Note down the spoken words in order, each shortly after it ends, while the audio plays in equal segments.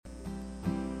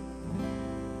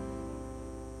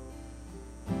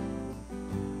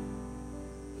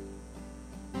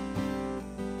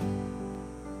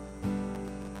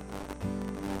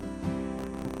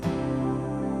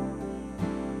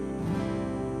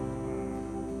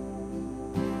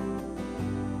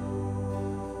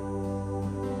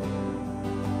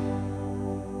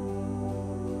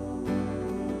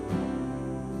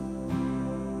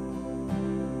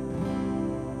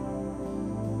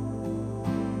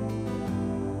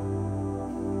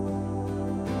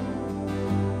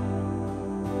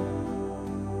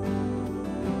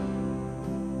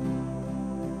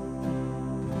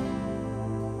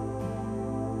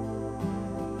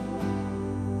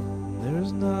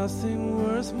nothing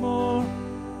worth more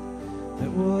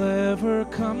that will ever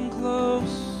come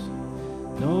close.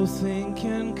 Nothing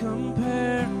can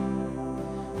compare.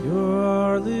 You're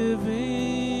our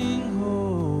living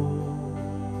hope.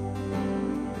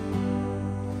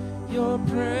 Your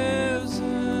presence,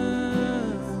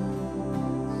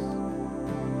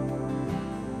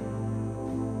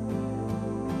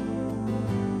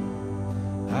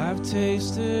 I've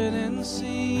tasted and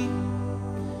seen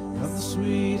of the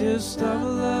sweetest of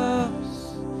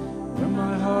loves, where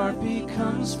my heart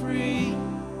becomes free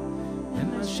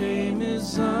and my shame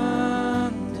is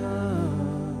undone.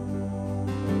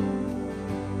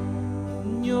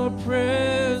 In your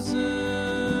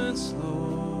presence,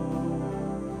 Lord,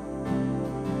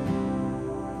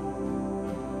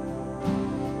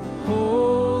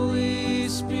 Holy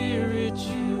Spirit,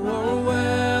 you are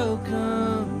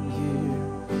welcome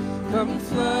here. Come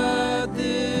flood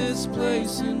this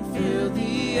place and fill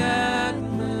the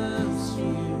atmosphere.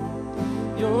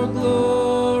 Your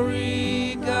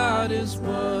glory, God, is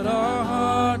what our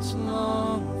hearts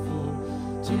long for,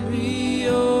 to be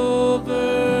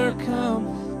overcome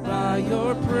by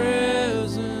your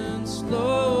presence, Lord.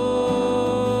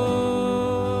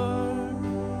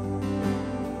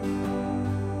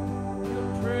 Your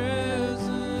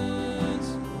presence,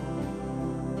 Lord.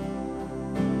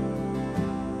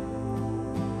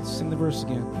 Let's sing the verse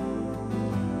again.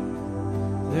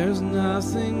 There's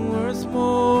nothing worth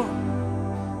more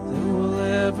that will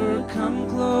ever come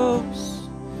close.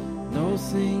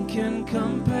 Nothing can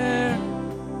compare.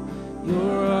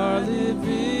 You're our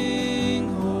living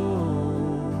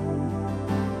hope.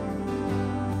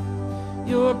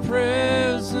 Your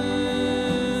presence,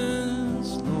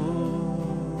 Lord.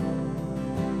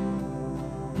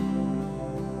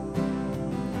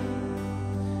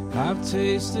 I've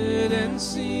tasted and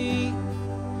seen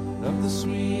of the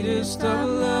sweetest of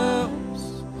loves,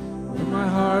 where my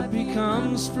heart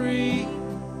becomes free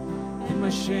and my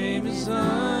shame is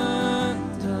undone.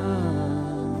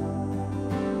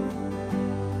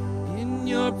 In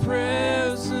your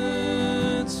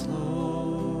presence,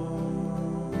 Lord,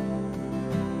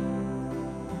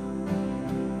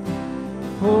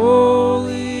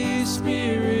 Holy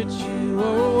Spirit, you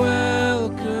are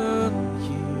welcome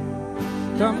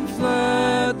here. Come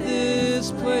flood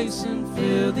this place and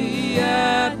fill the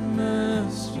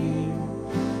atmosphere.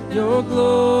 Your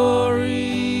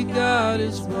glory, God,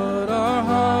 is what our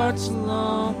hearts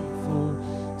long for,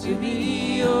 to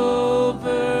be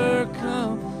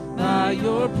overcome by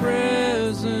your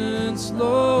presence,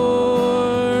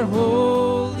 Lord.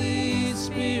 Holy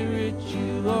Spirit,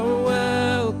 you are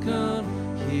welcome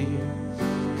here.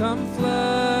 Come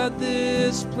flood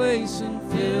this place and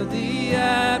fill the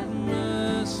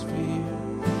atmosphere.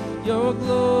 Your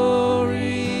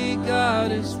glory,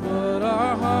 God, is what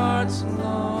our hearts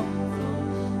long for,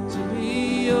 to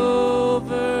be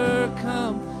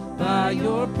overcome by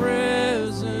your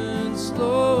presence,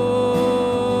 Lord.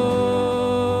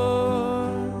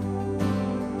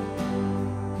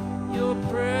 Your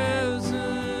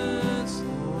presence,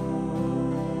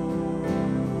 Lord.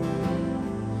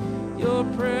 Your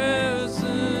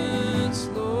presence,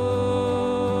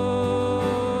 Lord.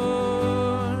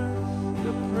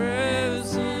 Your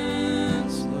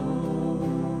presence, Lord.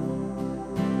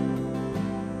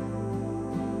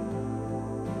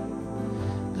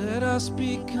 Let us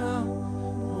become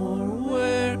more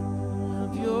aware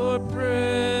of your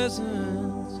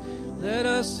presence. Let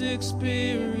us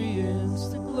experience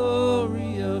the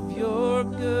glory of your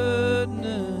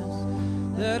goodness.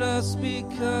 Let us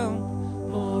become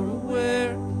more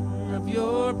aware of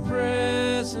your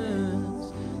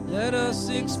presence. Let us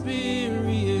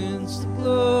experience the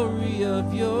glory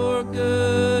of your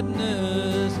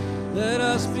goodness. Let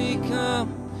us become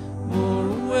more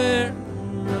aware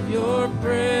of your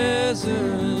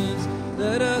presence.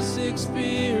 Let us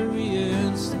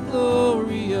experience the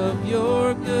glory of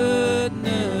your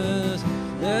goodness.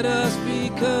 Let us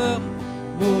become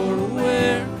more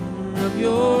aware of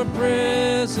your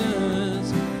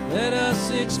presence. Let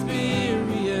us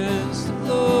experience the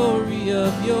glory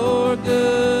of your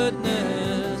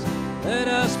goodness. Let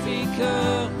us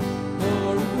become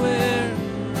more aware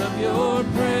of your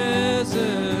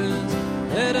presence.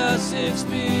 Let us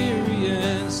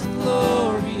experience the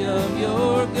glory of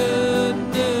your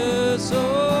goodness.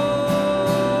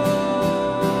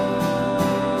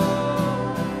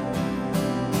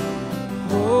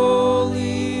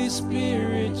 Holy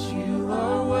Spirit, you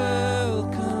are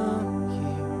welcome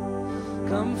here.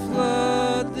 Come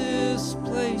flood this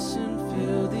place and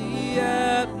fill the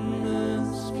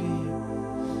atmosphere.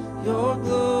 Your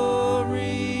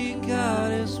glory,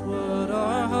 God, is what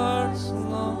our hearts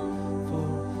long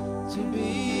for, to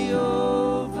be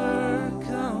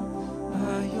overcome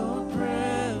by your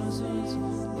presence,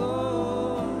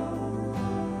 Lord.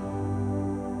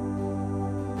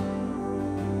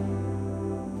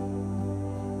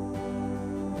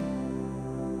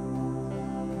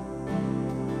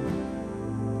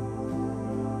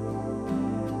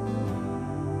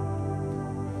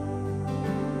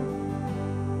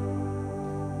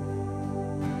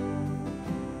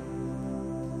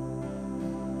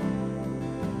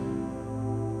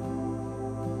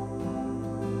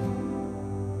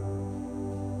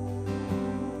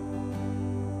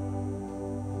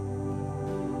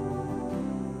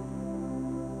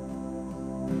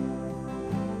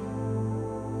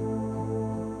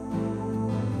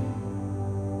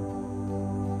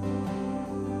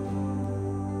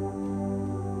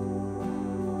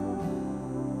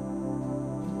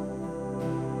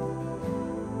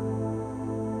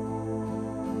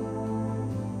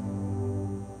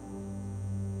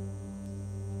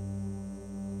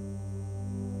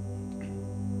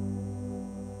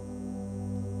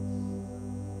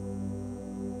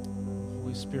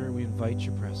 Holy Spirit, we invite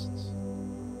your presence.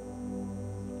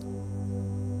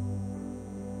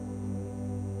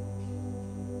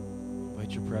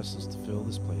 Invite your presence to fill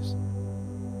this place.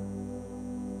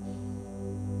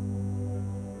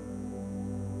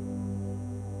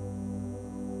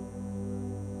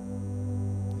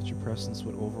 That your presence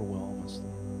would overwhelm us,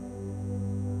 Lord.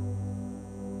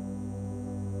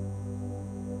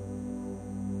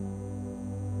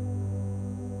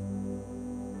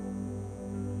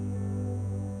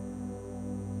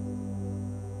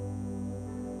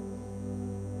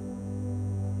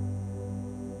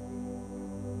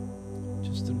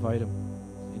 Just invite him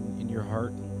in your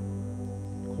heart,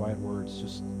 in quiet words.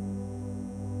 Just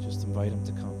invite him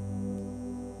to come.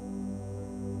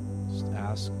 Just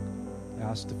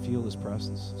ask to feel his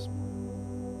presence this morning.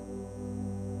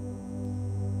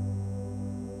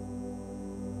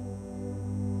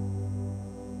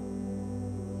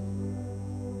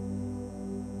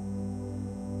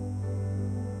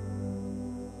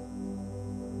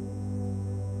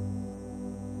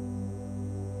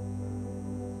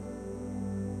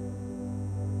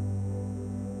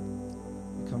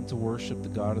 Come to worship the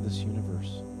God of this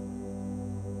universe.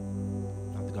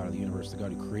 Not the God of the universe, the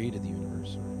God who created the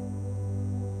universe.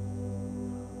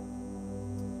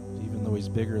 Even though he's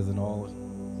bigger than all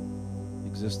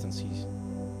existence, he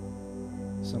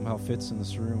somehow fits in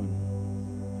this room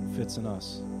and fits in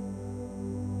us.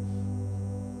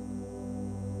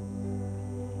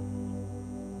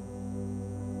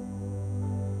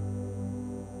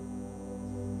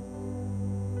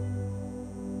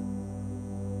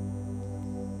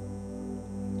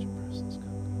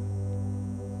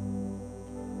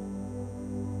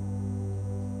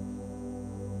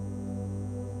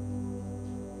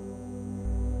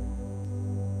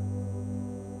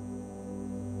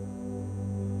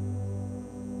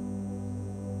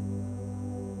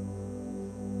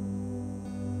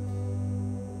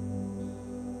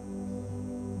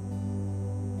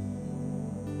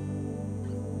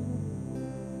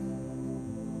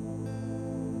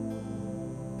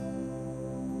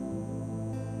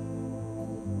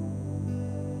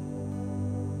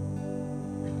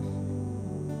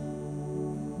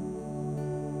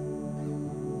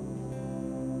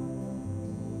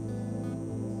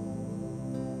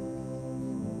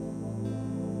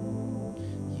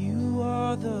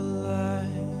 The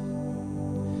light,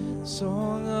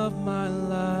 song of my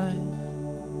life,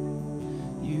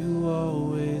 you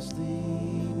always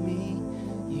lead me.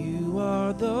 You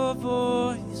are the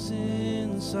voice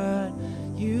inside,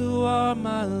 you are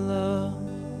my love,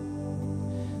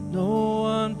 no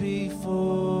one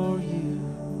before you.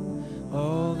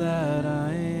 All that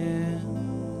I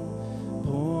am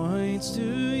points to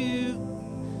you.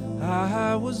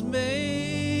 I was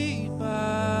made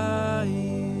by you.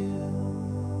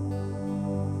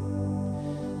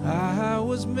 I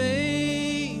was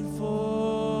made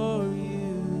for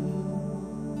you.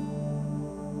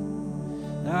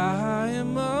 I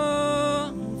am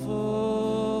unfulfilled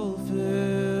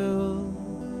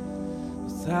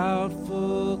without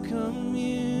full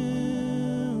communion.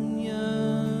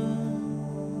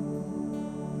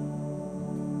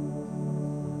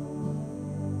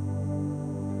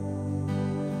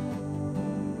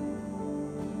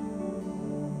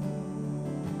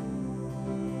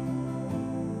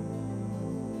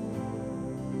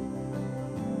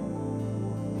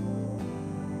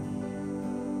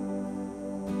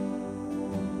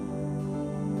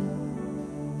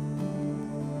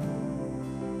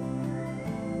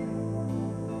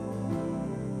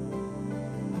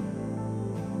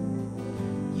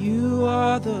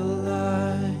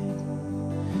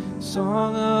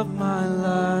 song of my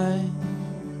life.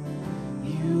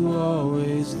 You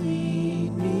always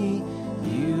lead me.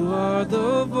 You are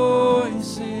the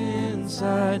voice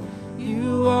inside.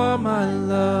 You are my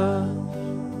love.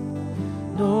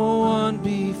 No one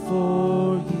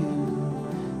before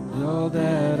you. All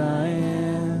that I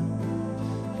am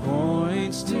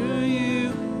points to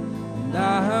you. And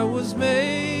I was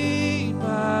made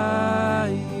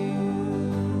by you.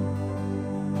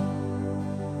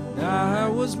 And I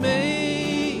was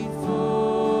made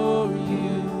for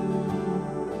you.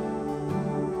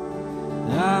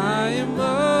 And I am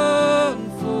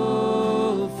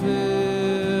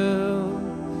unfulfilled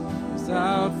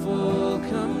without full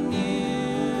communion.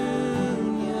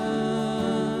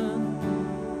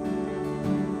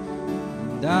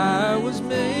 And I was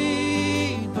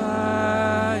made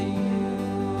by you.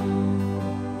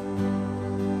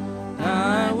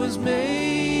 I was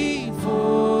made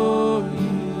for you.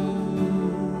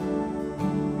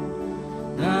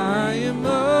 I am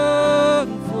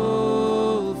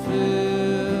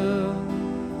unfulfilled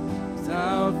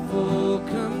without full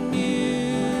communion.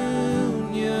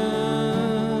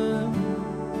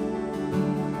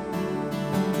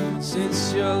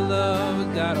 Since your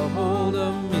love got a hold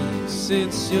of me,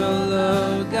 since your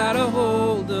love got a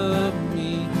hold of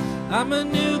me, I'm a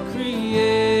new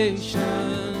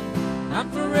creation. I'm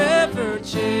forever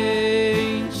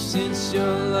changed. Since your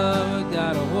love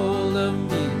got a hold of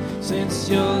me, since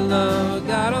your love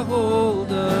got a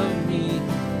hold of me,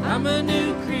 I'm a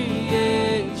new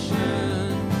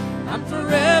creation. I'm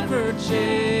forever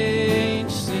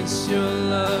changed. Since your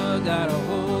love got a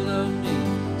hold of me,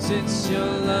 since your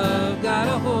love got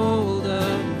a hold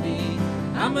of me,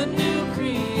 I'm a new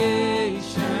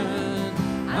creation.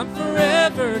 I'm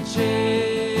forever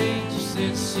changed.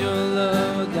 Since your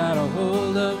love got a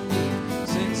hold of me,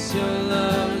 since your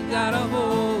love got a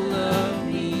hold of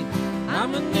me,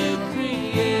 I'm a new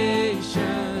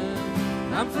creation.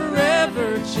 I'm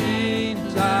forever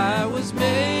changed. I was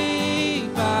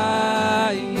made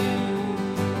by you.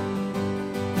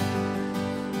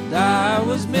 And I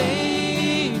was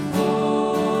made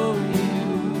for you.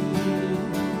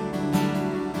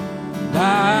 And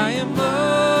I am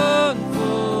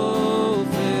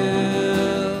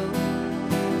unfulfilled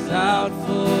without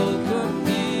full communion.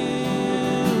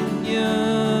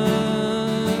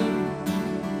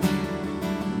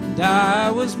 And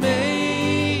I was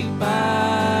made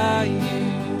by you.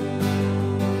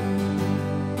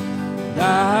 And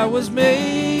I was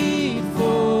made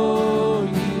for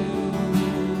you.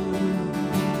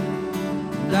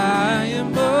 And I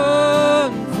am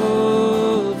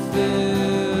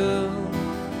unfulfilled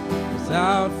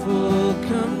without full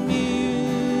communion.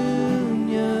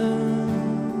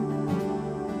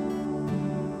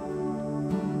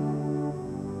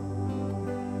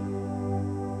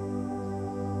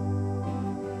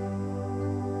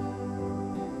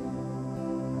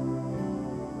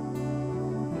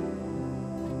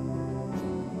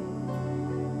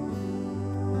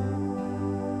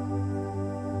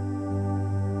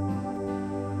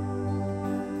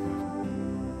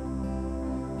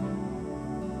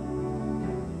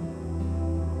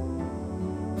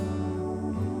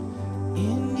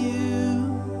 In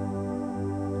you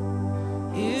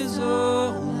is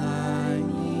all I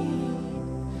need.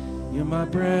 You're my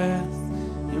breath,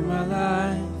 you're my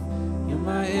life, you're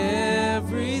my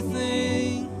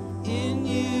everything. In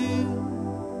you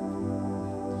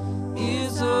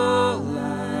is all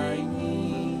I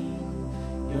need.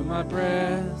 You're my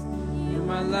breath, you're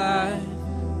my life,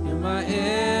 you're my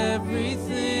everything.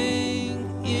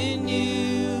 In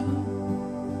you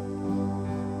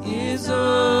is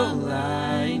all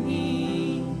I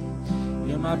need.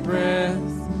 You're my breath,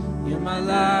 you're my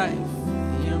life,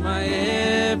 you're my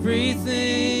everything.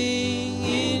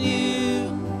 In you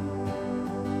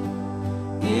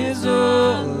is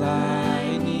all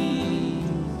I need.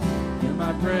 You're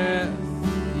my breath,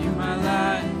 you're my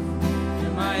life,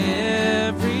 you're my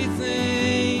everything.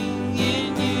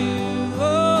 In you,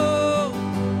 oh,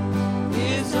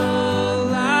 is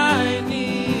all I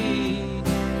need.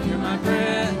 You're my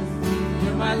breath,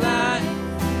 you're my life,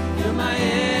 you're my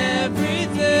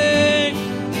everything.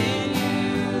 In you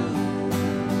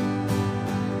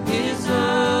is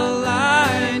all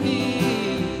I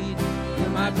need. You're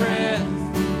my breath,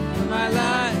 you're my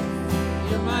life,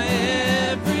 you're my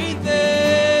everything.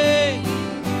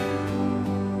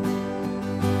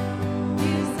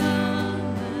 Is all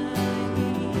I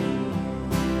need.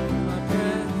 You're my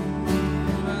breath,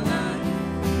 you're my life,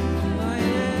 you're my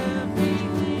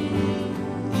everything.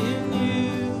 In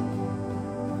you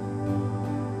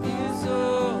is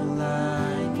all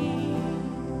I need.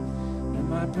 You're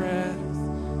my breath,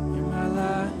 you're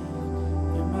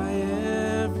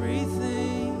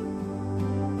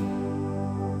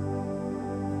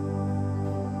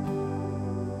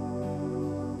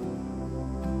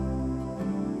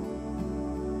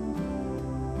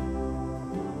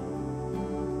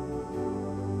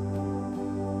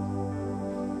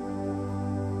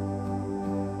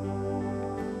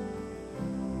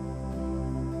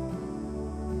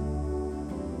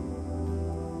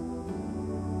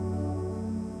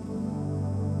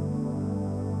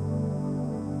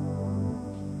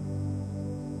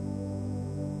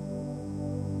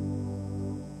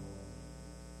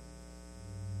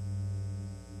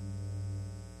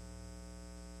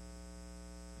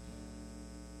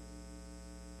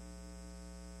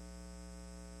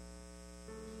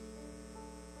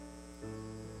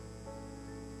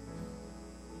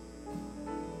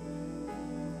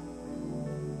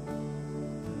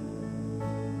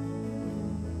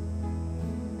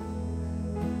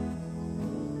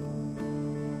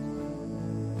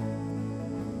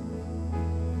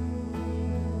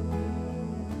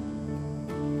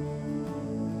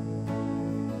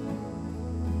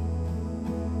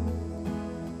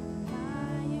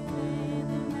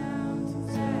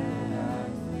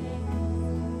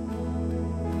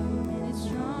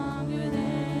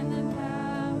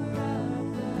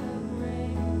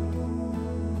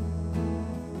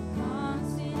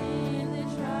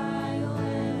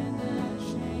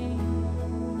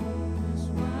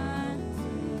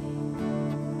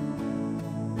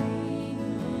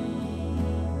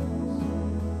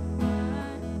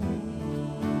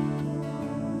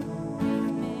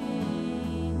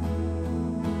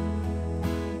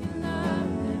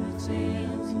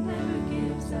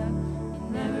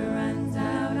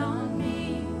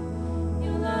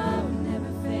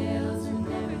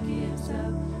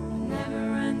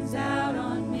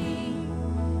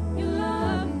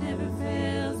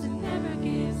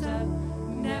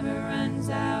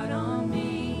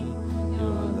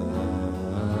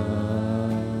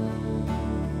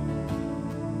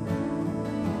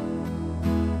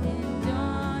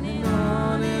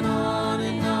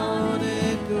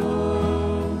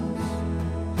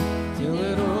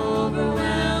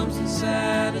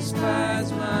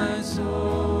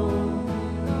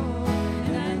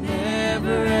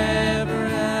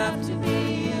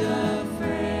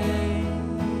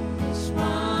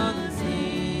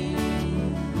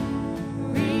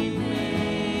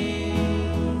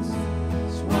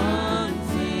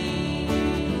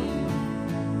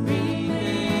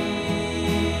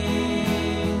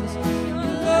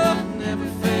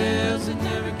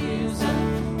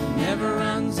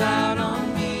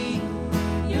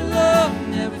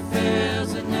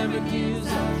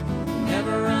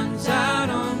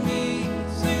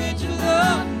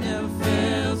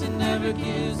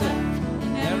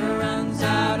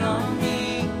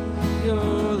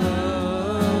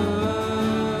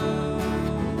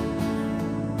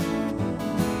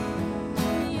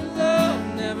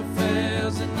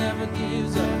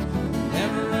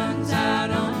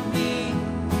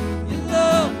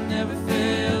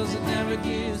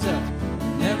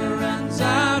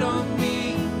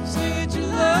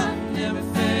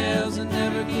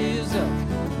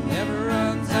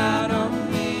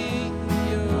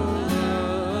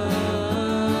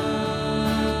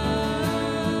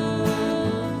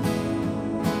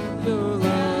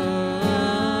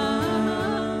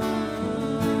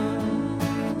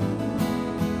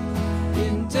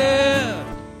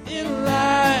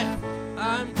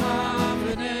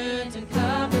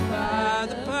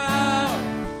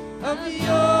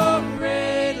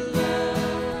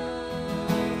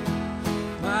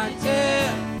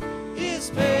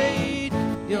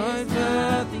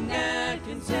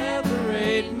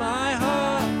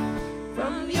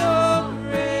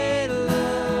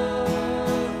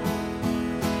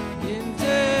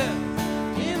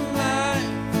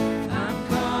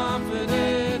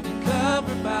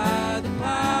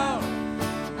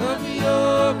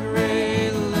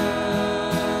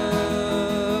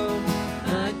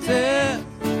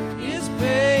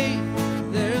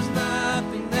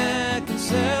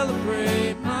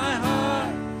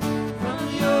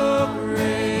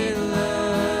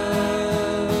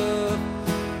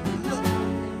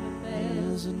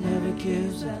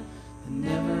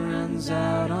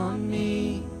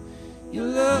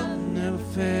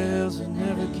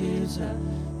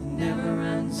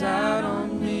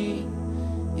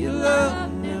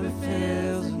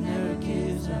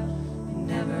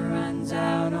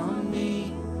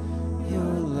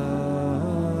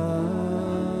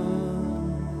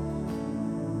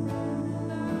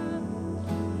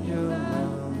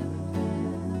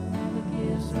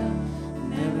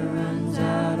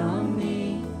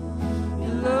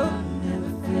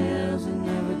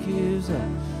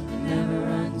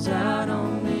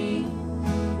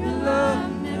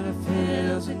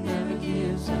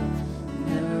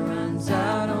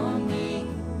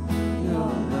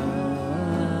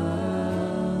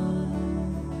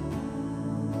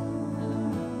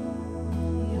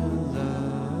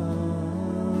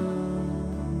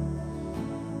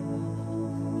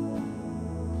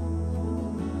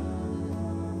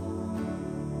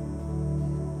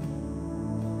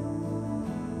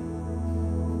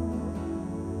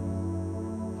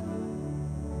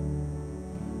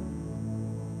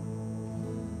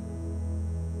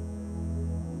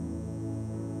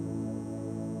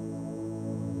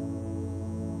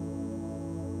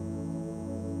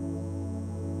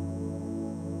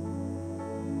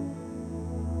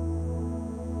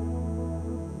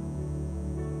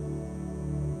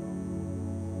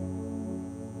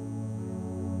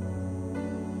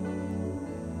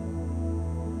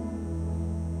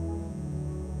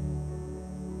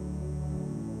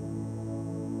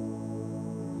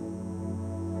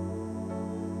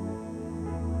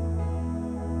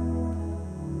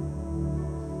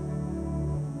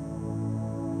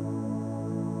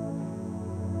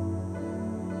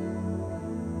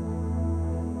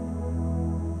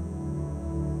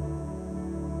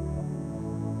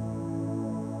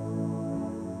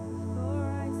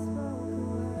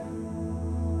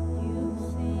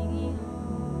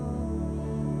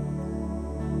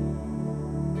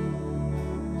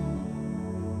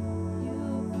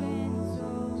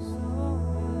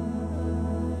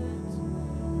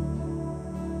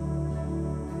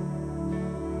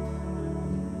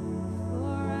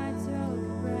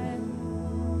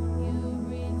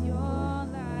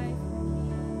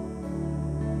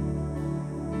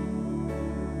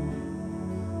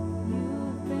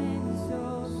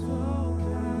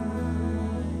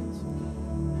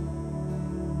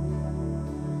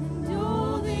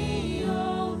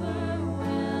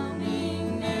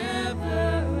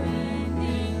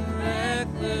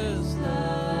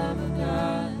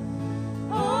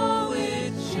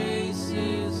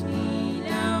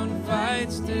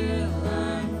fight still.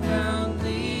 I'm found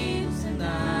leaves and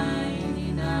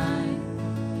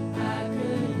 99. I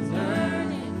couldn't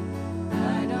earn it,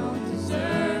 I don't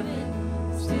deserve it.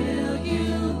 Still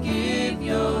you give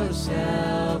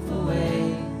yourself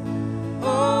away.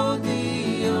 Oh,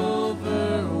 the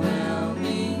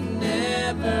overwhelming,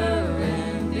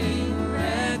 never-ending,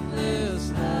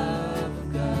 reckless love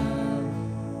of God.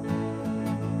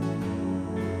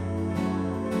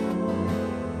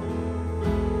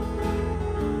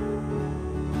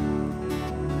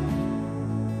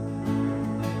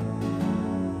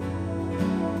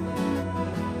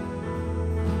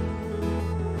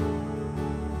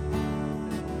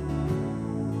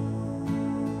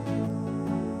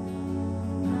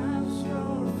 I was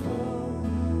your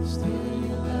foe, still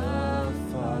your love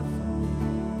fought for me.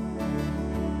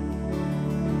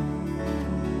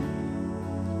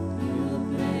 You've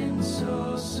been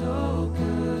so, so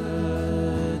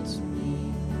good to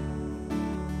me.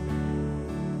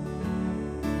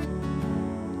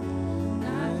 I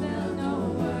felt no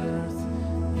worth,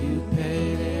 you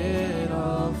paid it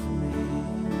all for me.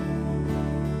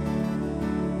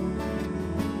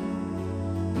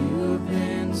 You've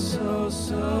been so,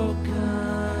 so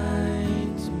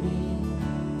kind to me.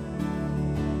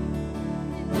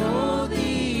 Oh,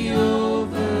 the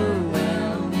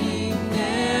overwhelming,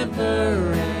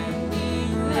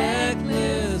 never-ending,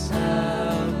 reckless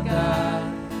love of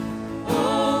God.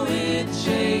 Oh, it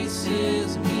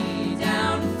chases me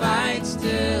down, fights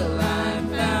till I'm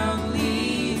found,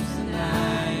 leaves the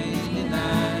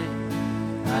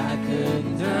 99. I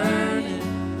couldn't earn it,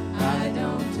 I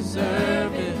don't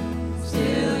deserve it.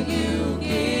 Still you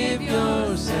give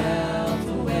yourself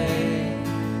away.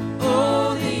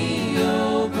 Oh, the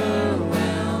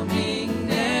overwhelming,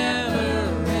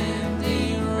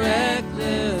 never-ending,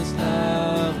 reckless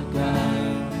love of God.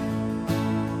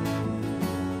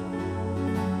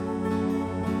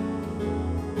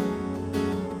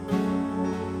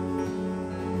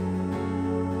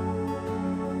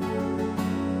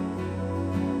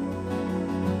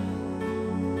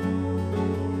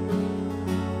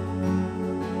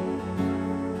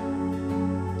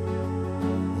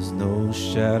 There's no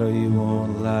shadow you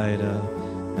won't light up,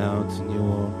 mountain you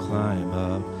won't climb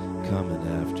up, coming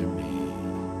after me.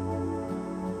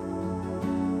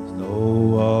 There's no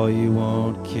wall you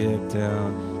won't kick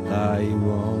down, lie you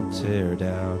won't tear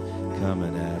down,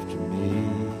 coming after me.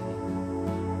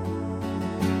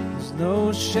 There's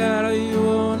no shadow you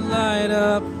won't light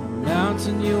up,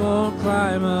 mountain you won't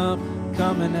climb up,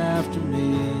 coming after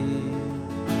me.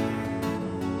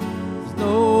 There's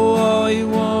no wall you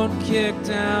won't kick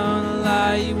down, a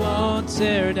lie you won't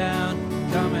tear down,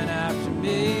 coming after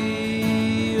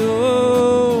me.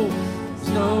 Oh, there's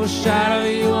no shadow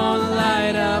you won't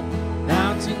light up,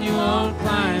 mountain you won't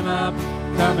climb up,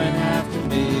 coming after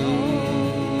me.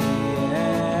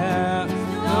 Yeah.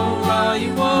 No wall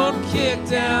you won't kick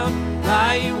down,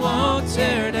 lie you won't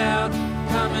tear down,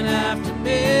 coming after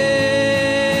me.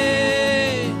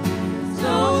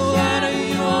 No shadow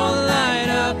you won't light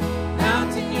up,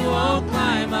 mountain you won't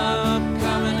climb up,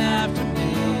 coming after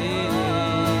me.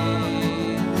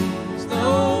 There's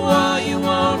no wall you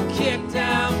won't kick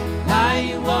down, lie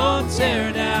you won't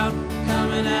tear down,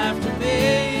 coming after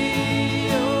me.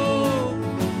 Oh,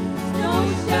 no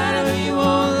shadow you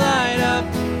won't light up,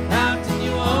 mountain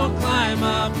you won't climb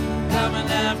up, coming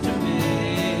after me.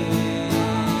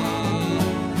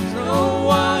 There's no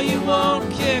wall you won't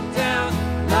kick down,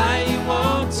 lie you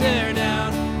won't tear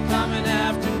down, coming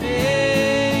after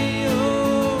me.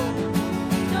 Oh,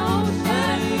 no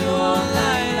shadow you won't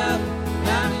light up,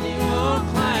 mountain you won't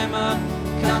climb up,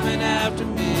 coming after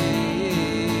me.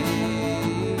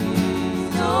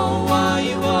 No wall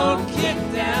you won't kick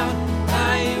down,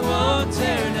 lie you won't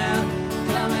tear down,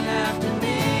 coming after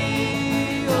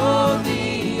me. Oh,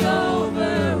 the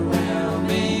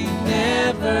overwhelming,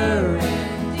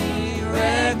 never-ending,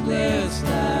 reckless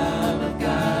love of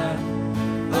God.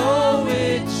 Oh,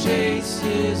 it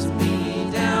chases me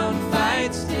down,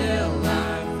 fights still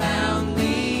I'm found,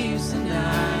 leaves the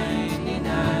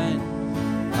 99.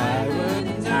 I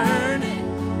wouldn't earn it,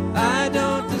 I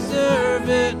don't deserve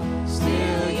it.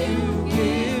 Still you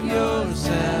give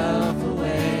yourself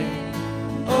away.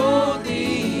 Oh,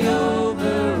 the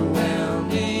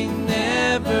overwhelming,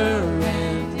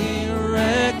 never-ending,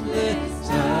 reckless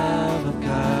love of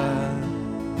God.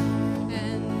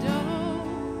 And oh,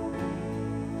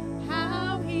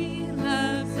 how he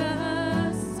loves us.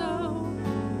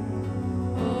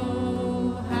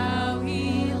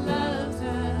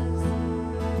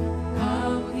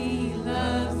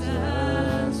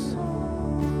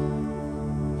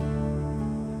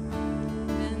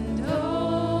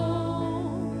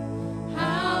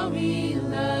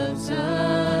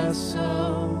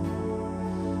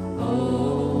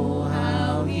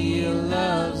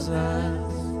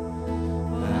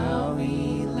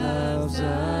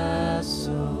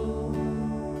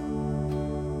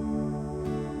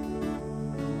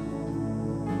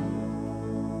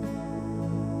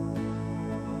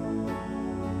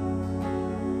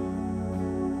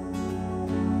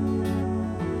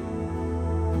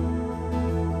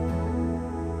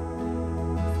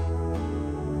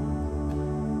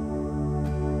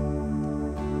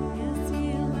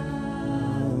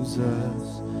 loves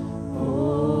us.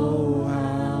 Oh,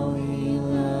 how he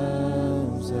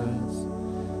loves us.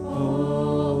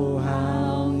 Oh,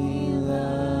 how he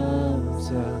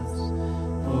loves us.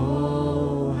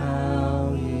 Oh,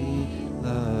 how he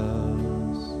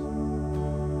loves.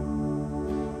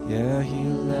 Yeah, he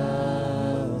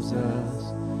loves us.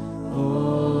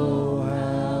 Oh,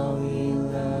 how he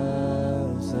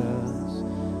loves us.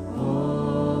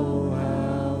 Oh,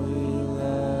 how he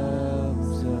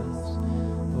loves us.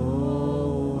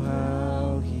 Oh,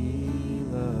 how he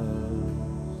loves.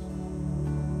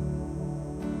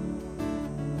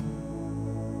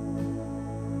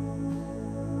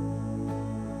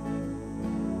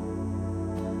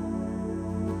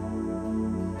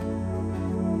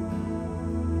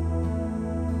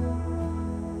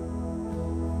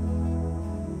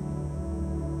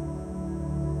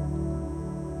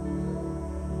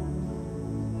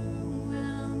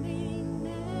 Overwhelming,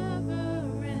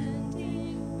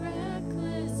 never-ending,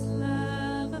 reckless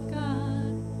love of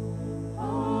God.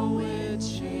 Oh, it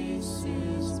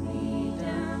chases me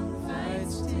down,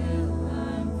 fights till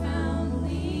I'm found,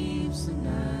 leaves the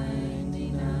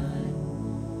 99.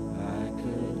 I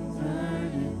couldn't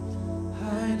earn it,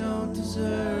 I don't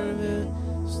deserve it.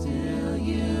 Still,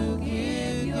 you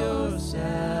give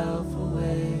yourself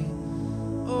away.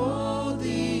 Oh,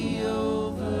 the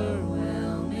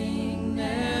overwhelming,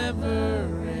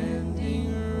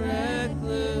 never-ending,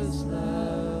 reckless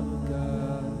love of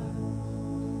God.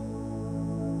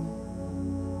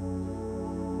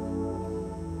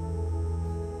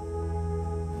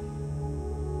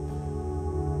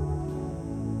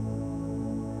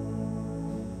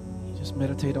 You just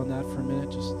meditate on that for a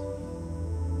minute, just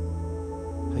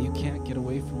how you can't get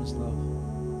away from his love.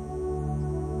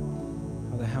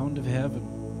 How the hound of heaven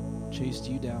chased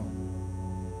you down.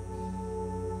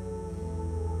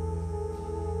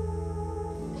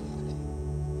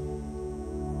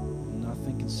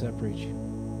 Nothing can separate you.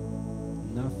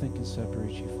 Nothing can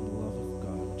separate you from the love of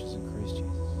God, which is in Christ Jesus.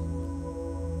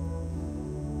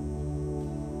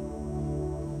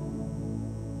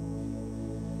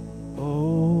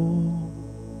 Oh,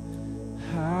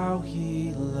 how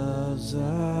he loves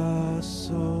us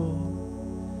so.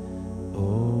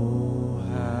 Oh,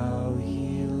 how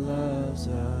he loves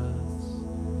us.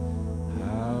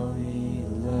 How he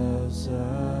loves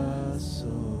us so.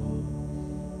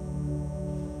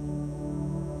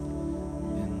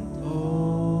 And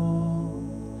oh,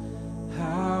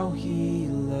 how he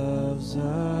loves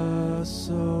us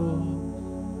so.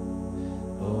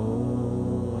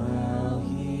 Oh, how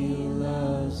he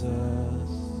loves us.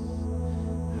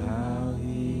 How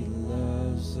he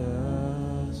loves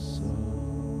us so.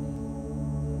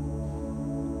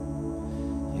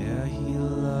 Yeah, he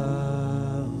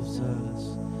loves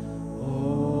us.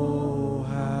 Oh,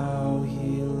 how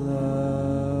he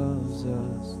loves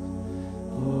us.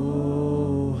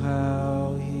 Oh,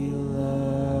 how he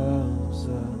loves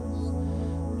us.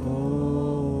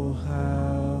 Oh,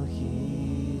 how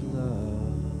he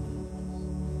loves.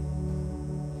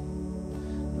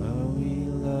 Oh, he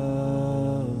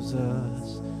loves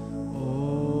us.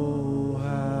 Oh,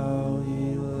 how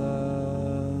he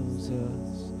loves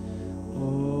us.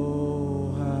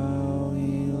 Oh, how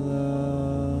he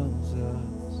loves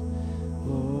us.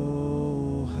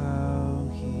 Oh, how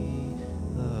he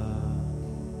loves.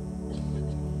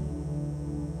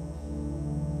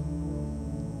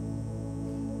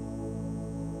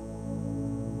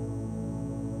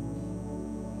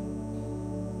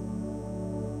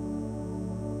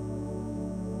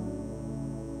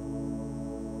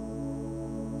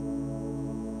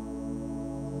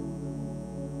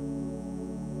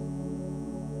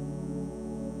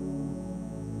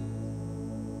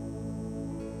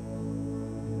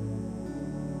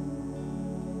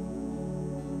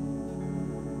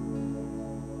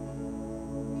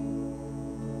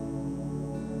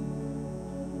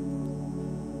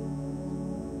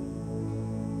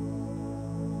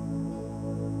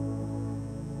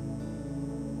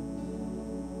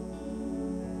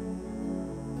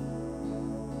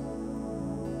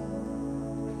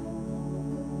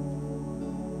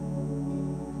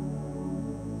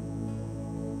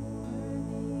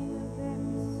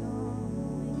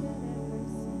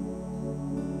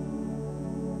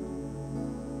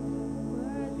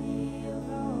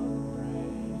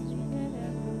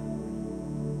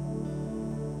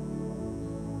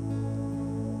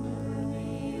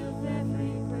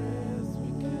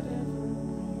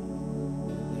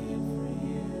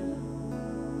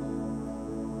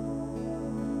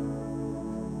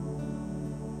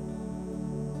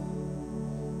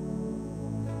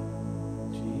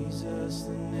 Jesus,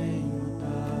 the name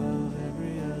above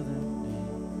every other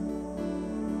name.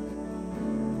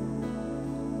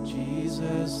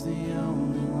 Jesus, the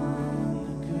only one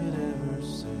that could ever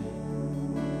save.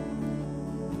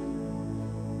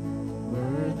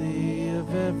 Worthy of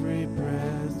every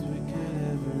breath we could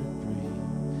ever breathe.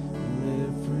 We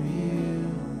live for you.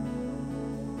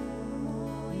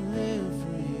 We live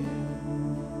for you.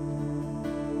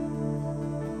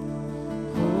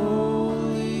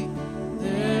 Holy,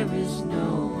 there is no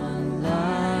one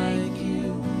like you.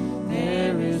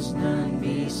 There is none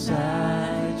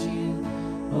beside you.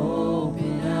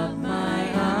 Open up my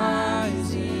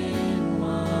eyes in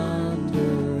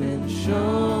wonder and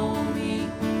show me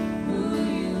who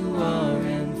you are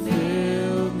and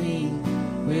fill me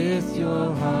with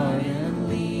your heart and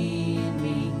lead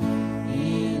me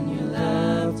in your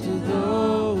love to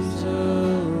those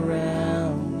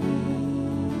around me.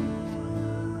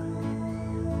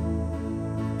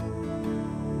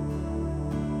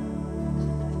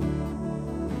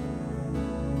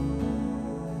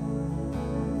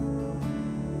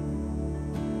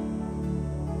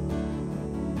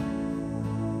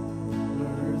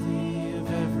 Worthy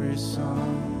of every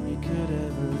song we could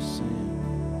ever sing.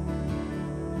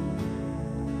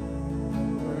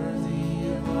 Worthy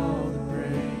of all the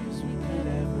praise we could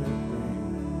ever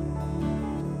bring.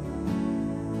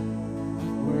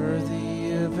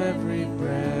 Worthy of every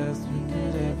breath we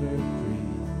could ever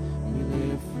breathe. We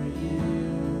live for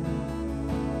you.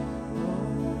 Oh,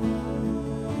 we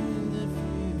live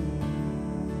for you.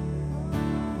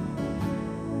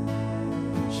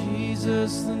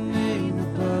 Jesus, the name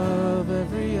above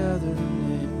every other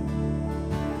name.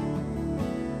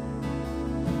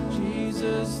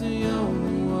 Jesus, the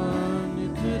only one who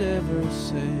could ever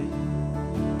save.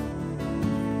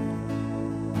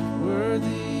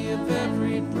 Worthy of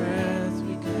every breath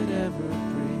we could ever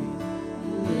breathe.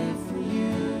 We live for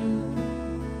you.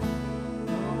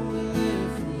 Oh, we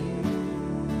live for you.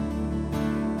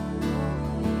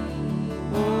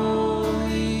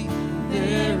 Holy,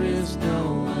 there is no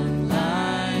one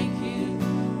like you.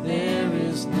 There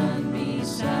is none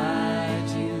beside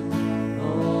you.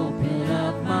 Open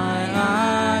up my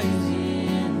eyes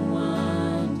in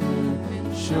wonder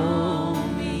and show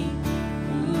me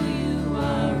who you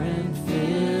are and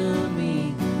fill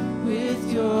me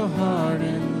with your heart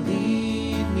and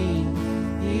lead me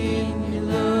in your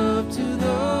love to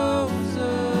those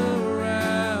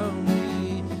around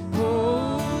me.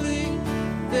 Holy,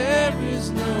 there is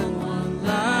no one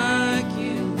like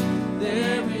you.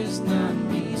 There is none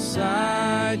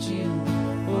beside you.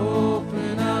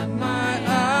 Open up my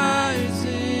eyes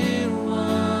in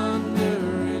wonder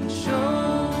and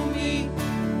show me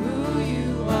who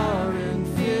you are and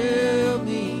fill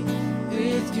me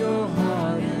with your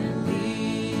heart and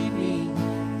lead me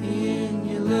in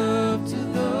your love to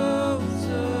those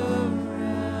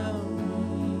around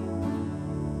me.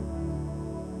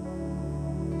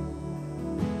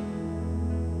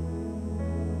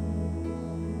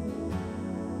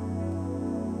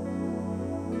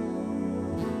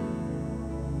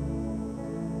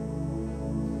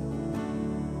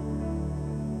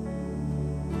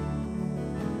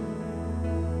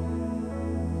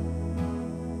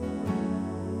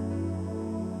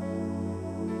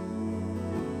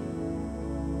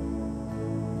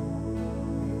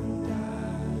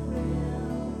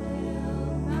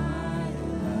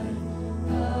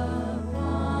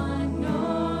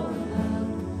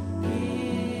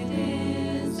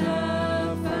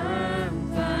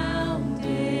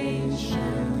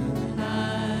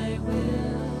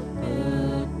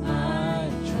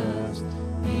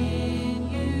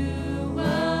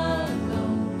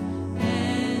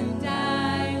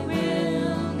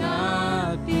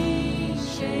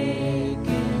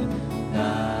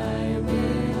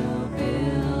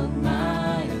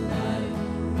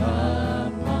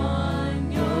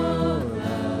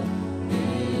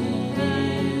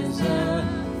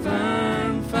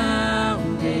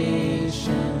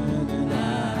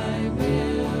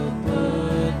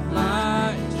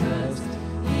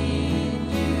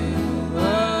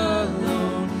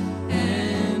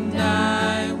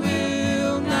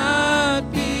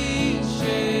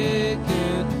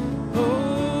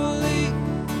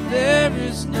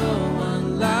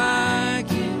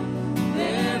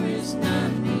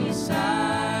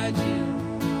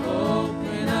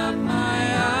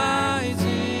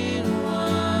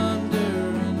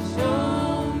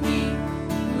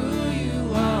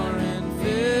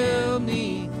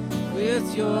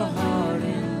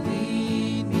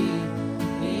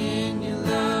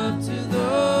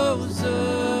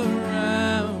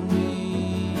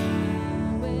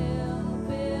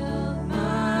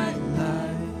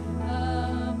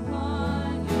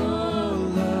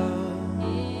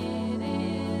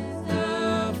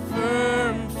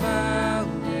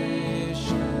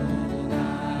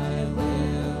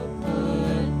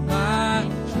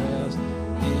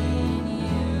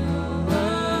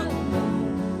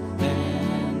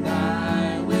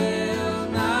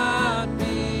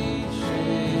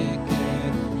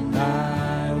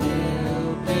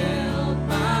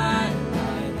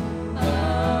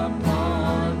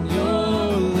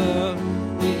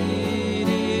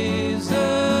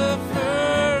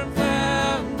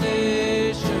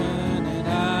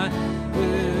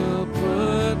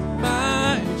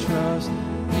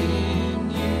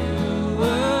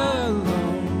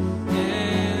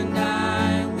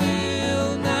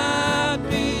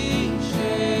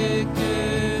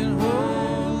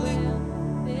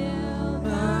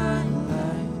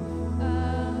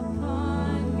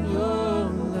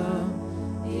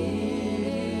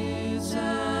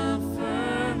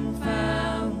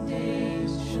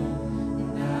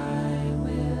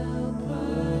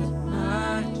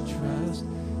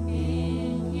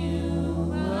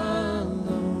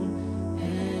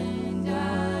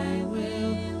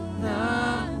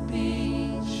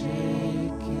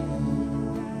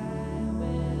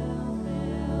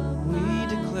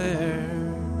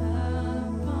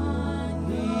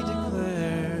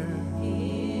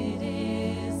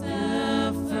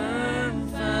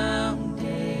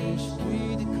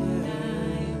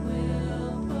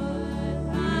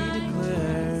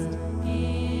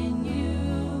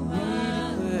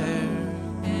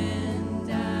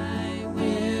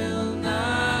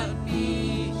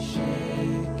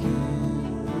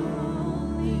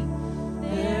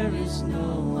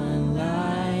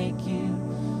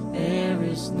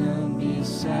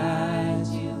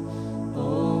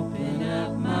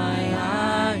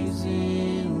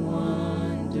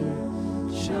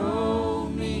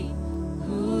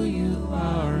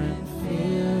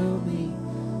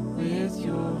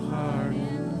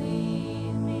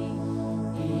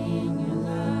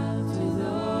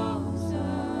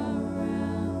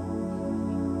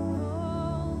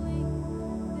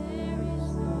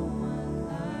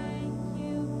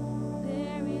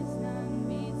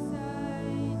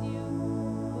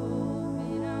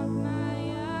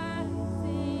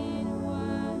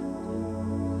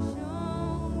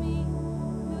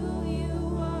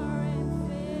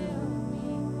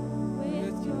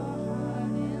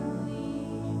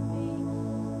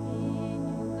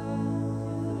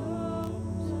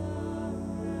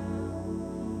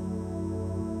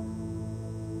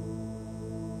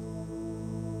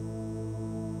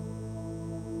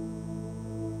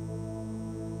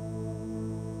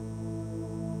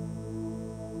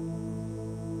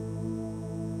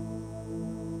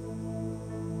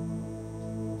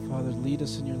 Father, lead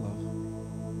us in your love.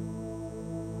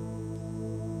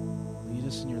 Lead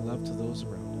us in your love to those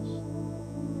around us.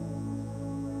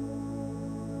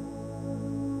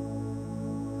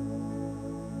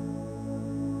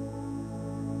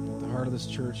 Let the heart of this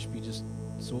church be just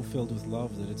so filled with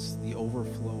love that it's the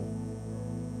overflow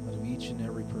out of each and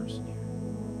every person here.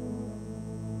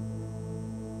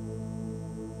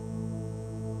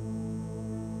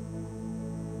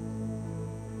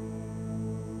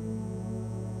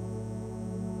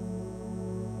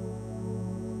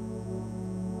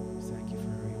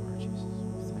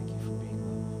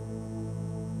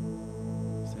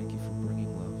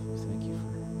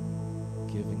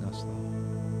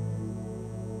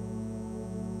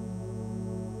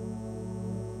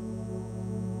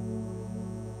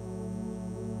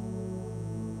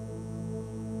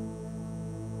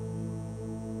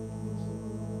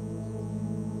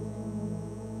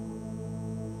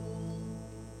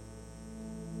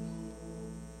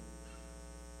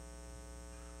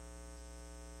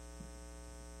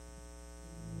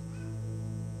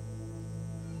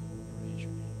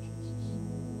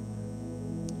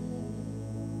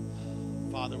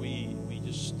 Father, we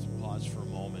just pause for a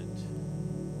moment,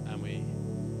 and we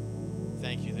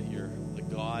thank you that you're the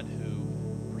God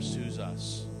who pursues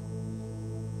us.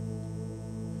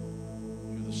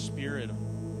 You're the Spirit, the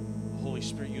Holy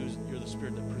Spirit, you're the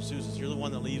Spirit that pursues us. You're the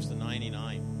one that leaves the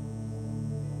 99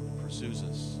 and pursues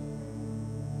us.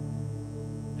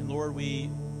 And Lord, we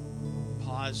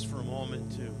pause for a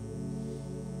moment to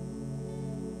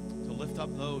lift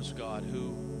up those, God,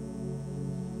 who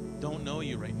don't know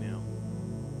you right now.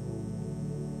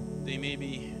 They may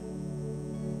be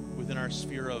within our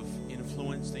sphere of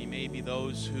influence. They may be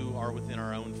those who are within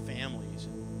our own families.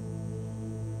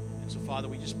 And so, Father,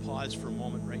 we just pause for a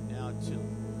moment right now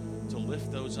to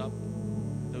lift those up,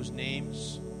 those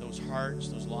names, those hearts,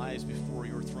 those lives before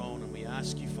your throne. And we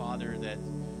ask you, Father, that,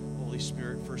 Holy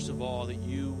Spirit, first of all, that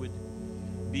you would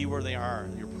be where they are,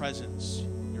 your presence,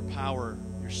 your power,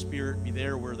 your Spirit be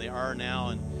there where they are now.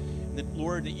 And that,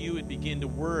 Lord, that you would begin to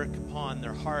work upon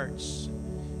their hearts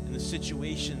and the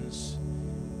situations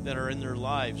that are in their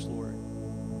lives, Lord.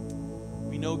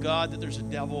 We know, God, that there's a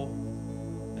devil,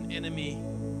 an enemy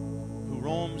who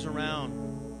roams around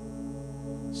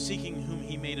seeking whom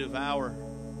he may devour,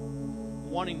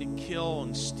 wanting to kill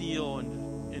and steal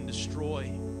and destroy.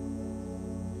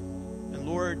 And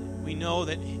Lord, we know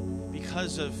that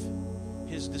because of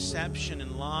his deception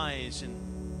and lies, and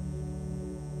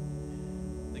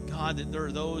that, God, that there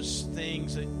are those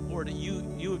things that, Lord, that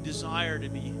you have desired to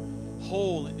be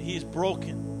whole, and he is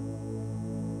broken.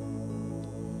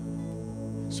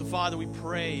 So, Father, we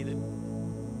pray that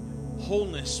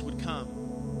wholeness would come,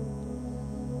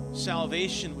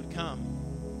 salvation would come,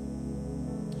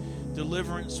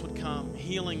 deliverance would come,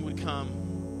 healing would come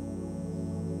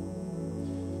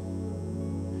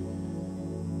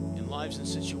in lives and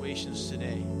situations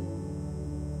today.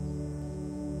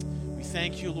 We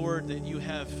thank you, Lord, that you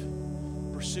have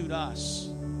pursued us.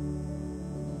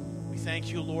 We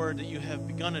thank you, Lord, that you have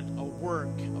begun a work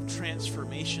of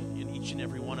transformation in each and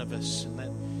every one of us, and that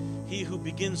he who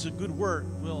begins a good work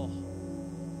will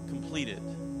complete it.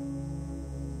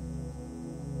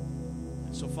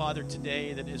 And so, Father,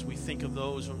 today, that as we think of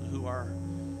those who are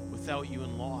without you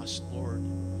and lost, Lord,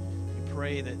 we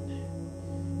pray that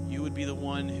you would be the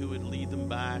one who would lead them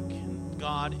back. And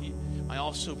God, I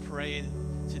also pray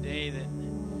today that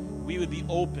we would be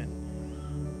open,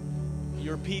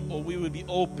 your people, we would be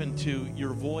open to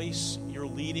your voice, your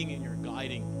leading, and your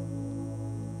guiding.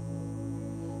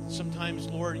 Sometimes,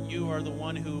 Lord, you are the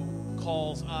one who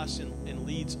calls us and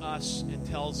leads us and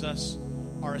tells us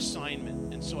our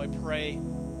assignment. And so I pray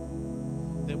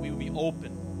that we would be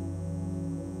open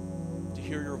to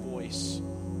hear your voice,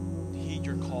 to heed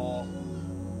your call,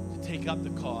 to take up the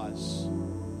cause,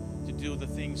 to do the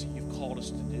things that you've called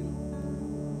us to do.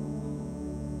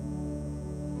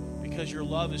 Because your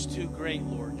love is too great,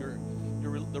 Lord.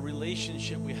 The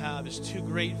relationship we have is too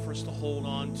great for us to hold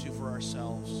on to for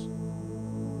ourselves.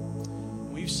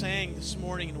 We've sang this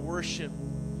morning in worship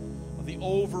of the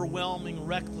overwhelming,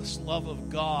 reckless love of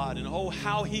God, and oh,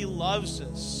 how he loves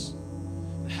us,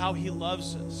 and how he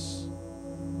loves us.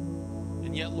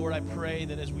 And yet, Lord, I pray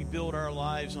that as we build our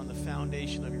lives on the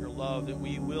foundation of your love, that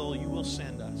you will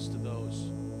send us to those.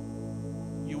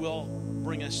 You will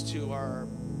bring us to a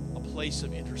place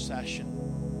of intercession.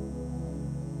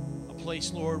 A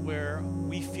place, Lord, where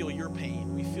we feel your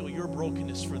pain, we feel your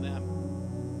brokenness for them.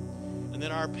 And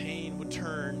then our pain would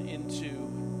turn into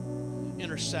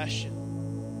intercession.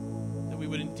 That we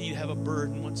would indeed have a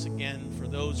burden once again for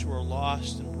those who are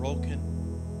lost and broken,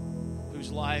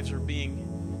 whose lives are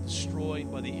being destroyed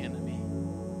by the enemy.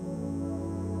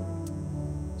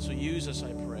 So use us,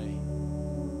 I pray.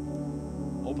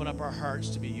 Open up our hearts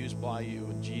to be used by you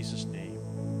in Jesus' name.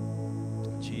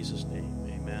 In Jesus' name,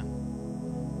 amen.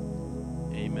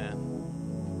 Amen.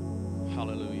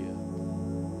 Hallelujah.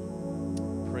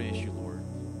 Praise you, Lord.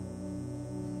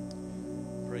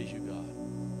 Praise you, God.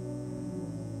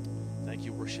 Thank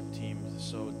you, worship team.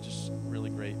 So just really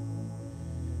great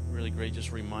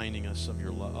just reminding us of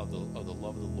your love, of the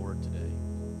love of the Lord today.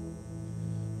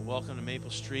 Welcome to Maple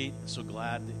Street. So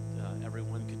glad that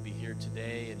everyone could be here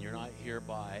today, and you're not here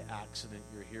by accident.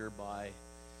 You're here by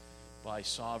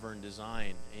sovereign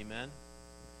design. Amen.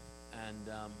 And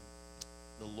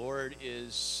the Lord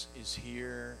is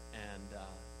here, and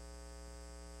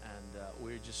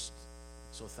we're just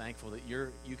so thankful that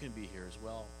you can be here as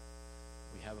well.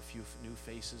 We have a few new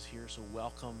faces here, so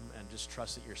welcome, and just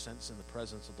trust that you're sensing the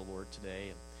presence of the Lord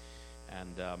today,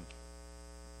 and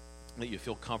that you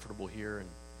feel comfortable here,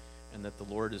 and that the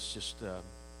Lord is just,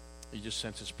 you just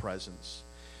sense His presence.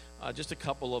 Just a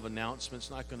couple of announcements,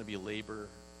 not going to be labor.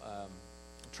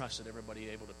 Trust that everybody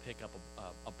able to pick up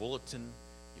a bulletin.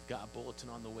 You've got a bulletin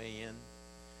on the way in.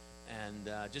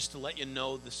 And just to let you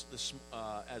know this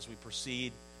as we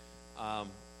proceed,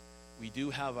 we do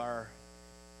have our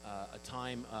a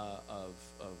time of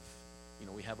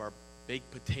we have our baked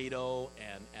potato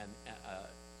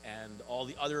and all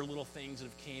the other little things that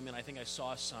have came in. I think I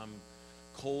saw some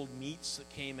cold meats that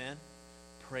came in.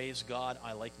 Praise God,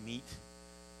 I like meat.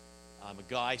 I'm a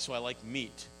guy, so I like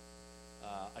meat.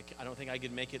 I don't think I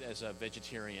could make it as a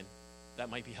vegetarian. That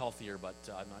might be healthier, but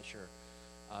I'm not sure.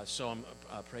 So I'm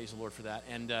praise the Lord for that.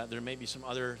 And there may be some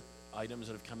other items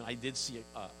that have come in. I did see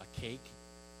a cake.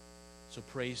 So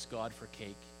praise God for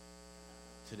cake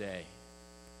today.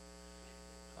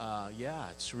 Yeah,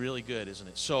 it's really good, isn't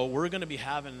it? So we're going to be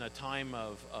having a time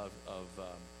of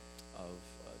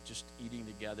just eating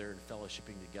together and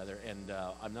fellowshipping together. And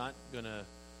I'm not going to.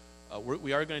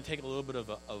 We are going to take a little bit of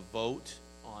a vote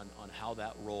on how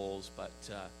that rolls, but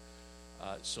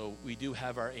so we do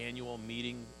have our annual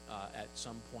meeting at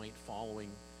some point following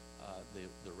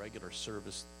the regular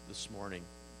service this morning,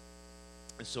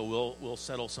 and so we'll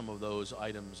settle some of those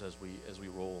items as we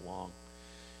roll along.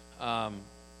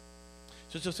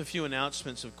 So just a few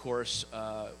announcements. Of course,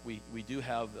 we do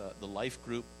have the life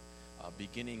group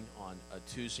beginning on a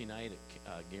Tuesday night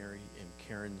at Gary and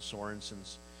Karen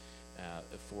Sorensen's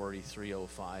at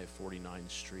 4305 49th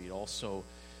Street. Also,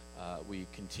 we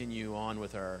continue on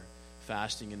with our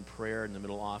fasting and prayer in the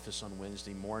middle office on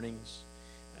Wednesday mornings,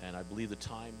 and I believe the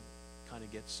time kind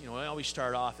of gets, I always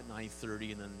start off at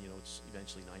 9:30, and then it's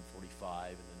eventually 9:45,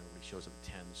 and then everybody shows up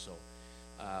at 10. So,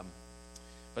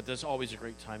 but there's always a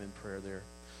great time in prayer there.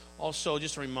 Also,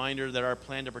 just a reminder that our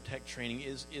Plan to Protect training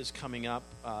is coming up.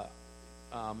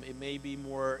 It may be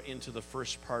more into the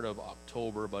first part of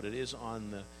October, but it is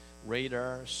on the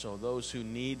radar. So those who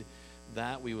need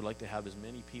that, we would like to have as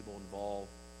many people involved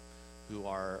who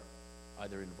are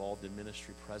either involved in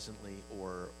ministry presently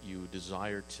or you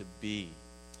desire to be.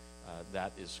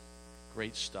 That is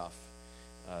great stuff,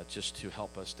 just to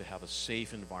help us to have a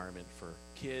safe environment for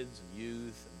kids and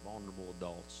youth and vulnerable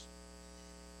adults.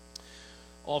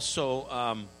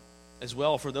 Also, as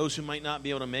well, for those who might not be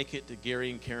able to make it to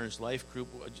Gary and Karen's life group,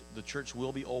 the church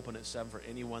will be open at 7 for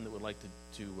anyone that would like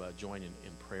to join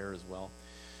in prayer as well.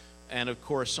 And of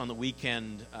course, on the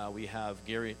weekend, we have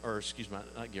Terry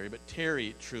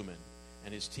Truman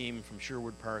and his team from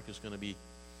Sherwood Park is going to be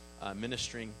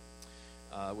ministering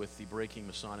with the Breaking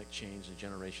Masonic Chains and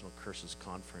Generational Curses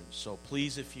Conference. So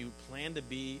please, if you plan to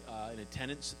be in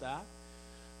attendance at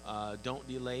that, don't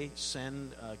delay.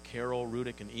 Send Carol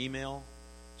Rudick an email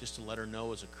just to let her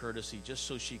know as a courtesy, just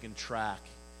so she can track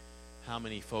how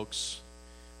many folks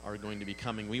are going to be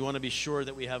coming. We want to be sure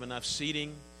that we have enough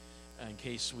seating in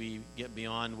case we get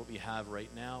beyond what we have right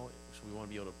now. So we want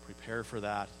to be able to prepare for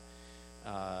that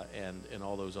and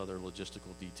all those other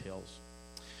logistical details.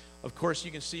 Of course, you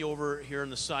can see over here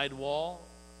on the side wall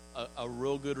a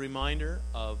real good reminder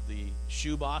of the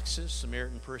shoe boxes,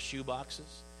 Samaritan Purse shoe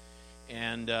boxes.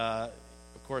 And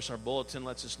of course, our bulletin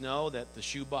lets us know that the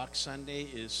Shoebox Sunday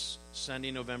is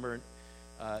Sunday, November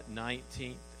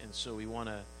 19th. And so we want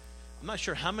to, I'm not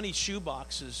sure how many shoe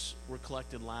boxes were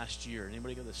collected last year.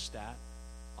 Anybody got the stat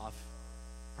off?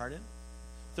 Pardon?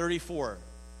 34.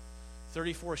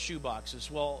 34 shoe boxes.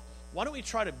 Well, why don't we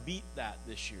try to beat that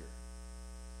this year?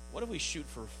 What if we shoot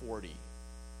for 40?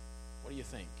 What do you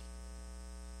think?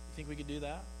 You think we could do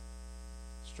that?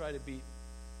 Let's try to beat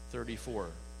 34.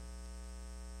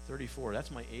 34,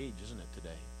 that's my age, isn't it,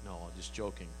 today? No, I'm just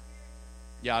joking.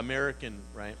 Yeah, American,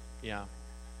 right? Yeah.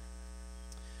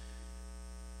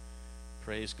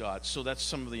 Praise God. So that's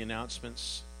some of the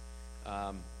announcements.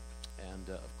 Of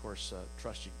course,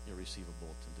 trust you'll receive a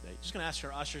bulletin today. Just going to ask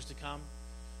our ushers to come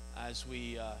as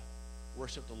we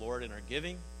worship the Lord in our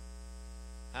giving.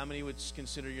 How many would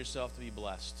consider yourself to be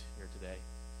blessed here today?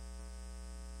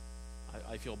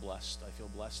 I feel blessed. I feel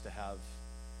blessed to have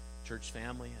church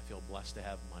family. I feel blessed to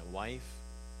have my wife,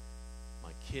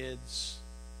 my kids,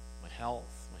 my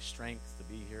health, my strength to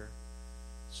be here.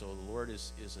 So the Lord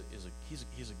he's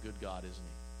a good God, isn't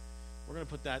he? We're going to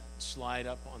put that slide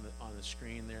up on the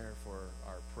screen there for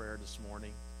our prayer this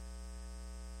morning.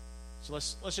 So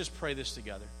let's just pray this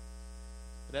together.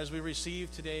 But as we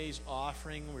receive today's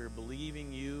offering, we're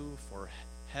believing you for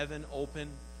heaven open,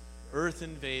 earth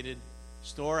invaded,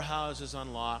 storehouses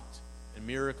unlocked, and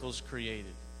miracles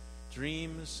created,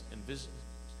 dreams and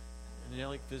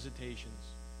angelic visitations,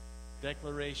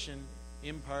 declaration,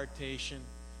 impartation,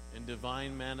 and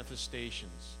divine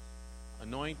manifestations,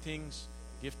 anointings,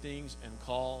 giftings and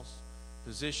calls,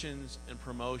 positions and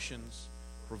promotions,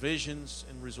 provisions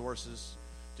and resources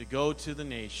to go to the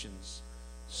nations,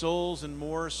 souls and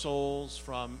more souls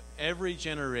from every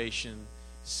generation,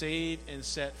 saved and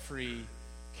set free,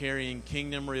 carrying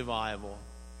kingdom revival.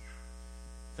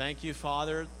 Thank you,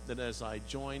 Father, that as I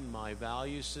join my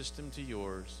value system to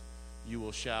yours, you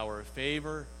will shower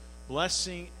favor,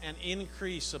 blessing, and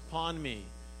increase upon me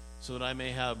so that I may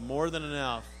have more than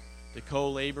enough to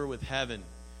co-labor with heaven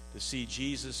to see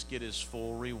Jesus get his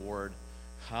full reward.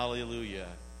 Hallelujah.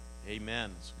 Amen.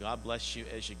 So God bless you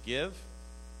as you give.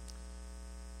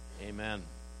 Amen.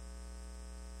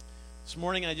 This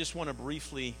morning I just want to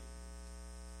briefly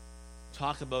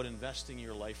talk about investing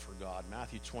your life for God.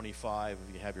 Matthew 25,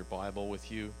 if you have your Bible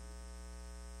with you.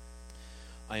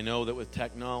 I know that with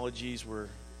technologies where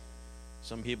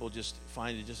some people just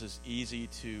find it just as easy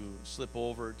to slip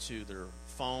over to their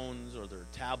phones or their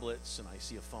tablets, and I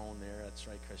see a phone there. That's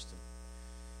right, Kristen.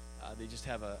 They just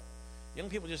have young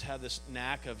people just have this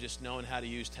knack of just knowing how to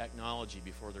use technology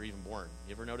before they're even born.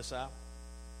 You ever notice that?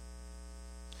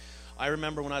 I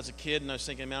remember when I was a kid and I was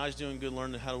thinking, man, I was doing good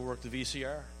learning how to work the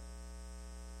VCR.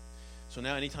 So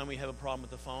now anytime we have a problem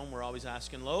with the phone, we're always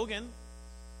asking, Logan,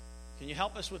 can you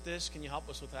help us with this? Can you help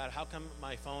us with that? How come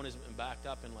my phone hasn't been backed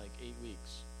up in like 8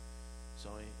 weeks? So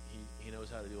he knows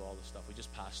how to do all this stuff. We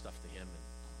just pass stuff to him.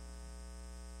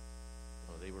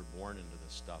 And they were born into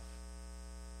this stuff.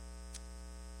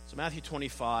 So Matthew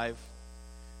 25,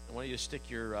 I want you to stick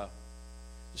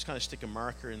just kind of stick a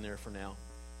marker in there for now.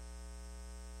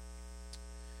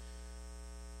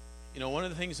 You know, one of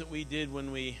the things that we did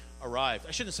when we arrived,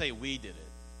 I shouldn't say we did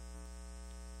it.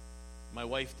 My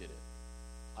wife did it.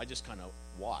 I just kind of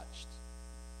watched.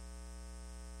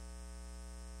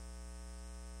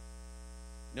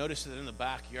 Noticed that in the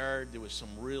backyard there was some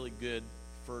really good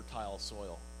fertile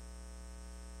soil.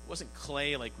 It wasn't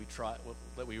clay like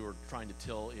we were trying to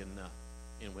till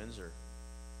in Windsor,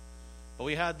 but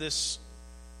we had this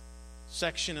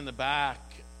section in the back,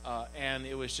 and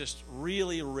it was just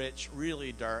really rich,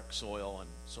 really dark soil, and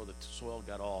so the soil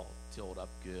got all tilled up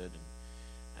good.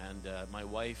 And my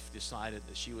wife decided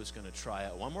that she was going to try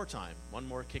it one more time, one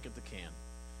more kick at the can,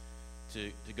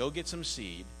 to go get some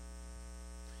seed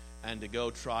and to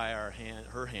go try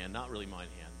her hand, not really mine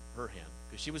hand, her hand,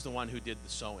 because she was the one who did the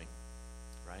sowing,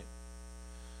 right?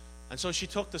 And so she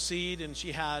took the seed, and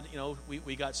she had,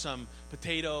 we got some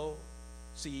potato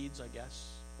seeds, I guess,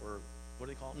 or what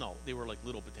do they call them? No, they were like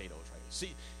little potatoes, right?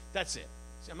 See, that's it.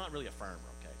 See, I'm not really a farmer,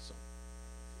 okay? So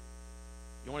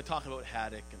you want to talk about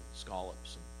haddock and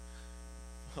scallops and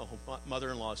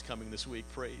mother-in-law is coming this week.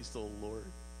 Praise the Lord.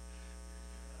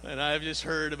 And I've just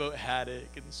heard about haddock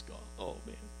and scallops. Oh,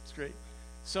 man, it's great.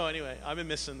 So anyway, I've been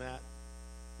missing that.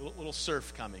 Little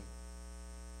surf coming.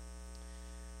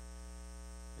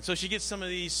 And so she gets some of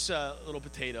these little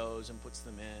potatoes and puts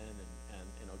them in,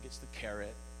 and gets the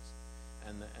carrots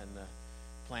and the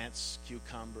plants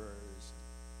cucumbers,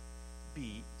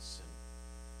 beets, and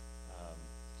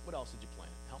what else did you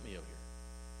plant? Help me out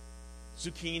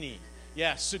here. Zucchini.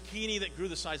 Yeah, zucchini that grew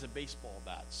the size of baseball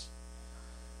bats.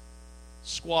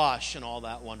 Squash and all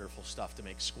that wonderful stuff to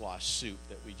make squash soup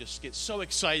that we just get so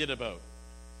excited about.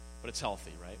 But it's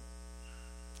healthy, right?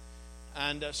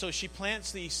 And so she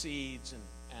plants these seeds,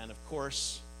 and of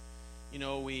course,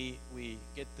 we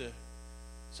get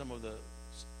some of the,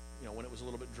 when it was a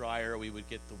little bit drier, we would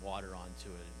get the water onto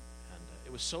it. And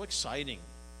it was so exciting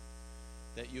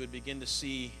that you would begin to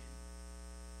see,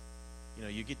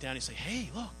 you get down and you say, hey,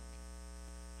 look,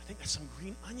 I think that's some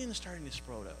green onions starting to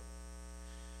sprout out.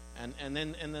 And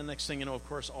then next thing you know, of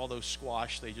course, all those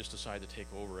squash, they just decide to take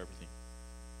over everything.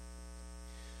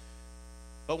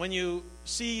 But when you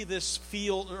see this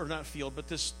field, or not field, but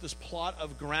this plot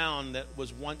of ground that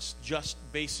was once just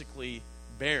basically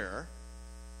bare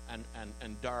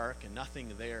and dark and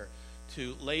nothing there,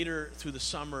 to later through the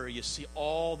summer you see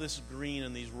all this green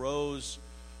and these rows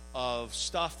of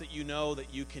stuff that you know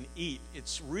that you can eat.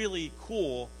 It's really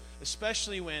cool,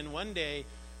 especially when one day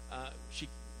she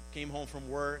came home from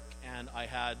work and I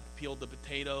had peeled the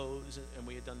potatoes and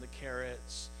we had done the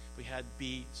carrots. We had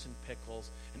beets and pickles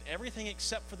and everything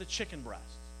except for the chicken breasts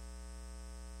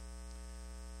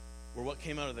were what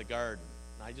came out of the garden.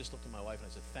 And I just looked at my wife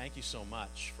and I said, "Thank you so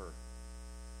much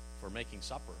for making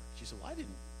supper." She said, "Well, I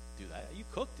didn't do that. You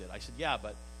cooked it." I said, "Yeah,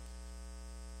 but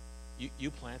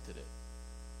you planted it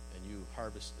and you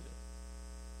harvested it."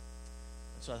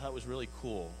 And so I thought it was really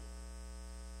cool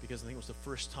because I think it was the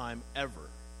first time ever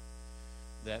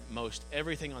that most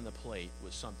everything on the plate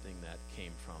was something that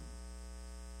came from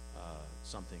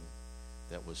something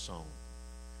that was sown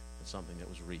and something that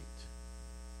was reaped.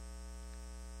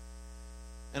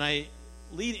 And I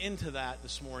lead into that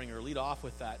this morning, or lead off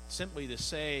with that, simply to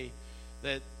say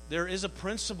that there is a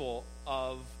principle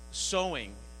of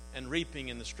sowing and reaping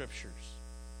in the Scriptures.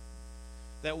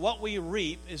 That what we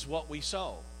reap is what we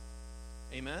sow.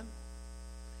 Amen?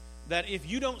 That if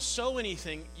you don't sow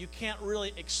anything, you can't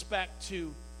really expect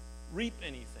to reap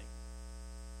anything.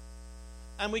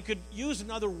 And we could use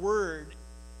another word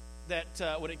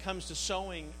that when it comes to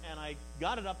sowing, and I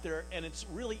got it up there, and it's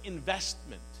really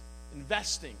investment,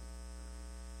 investing.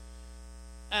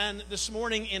 And this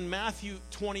morning in Matthew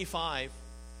 25,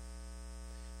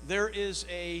 there is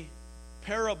a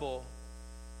parable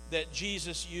that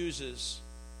Jesus uses.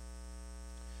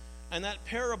 And that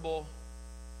parable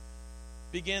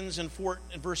begins in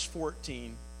verse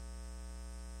 14.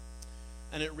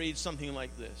 And it reads something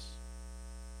like this.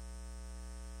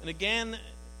 And again,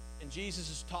 and Jesus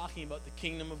is talking about the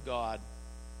kingdom of God.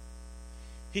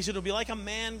 He said, "It'll be like a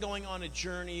man going on a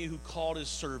journey who called his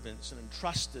servants and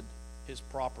entrusted his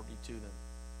property to them.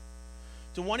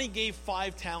 To one he gave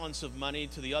 5 talents of money,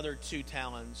 to the other 2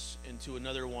 talents, and to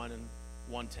another 1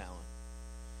 talent,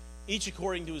 each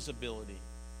according to his ability.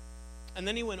 And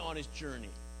then he went on his journey.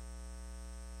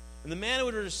 And the man who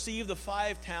had received the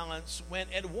 5 talents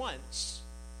went at once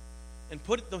and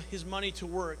put his money to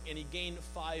work, and he gained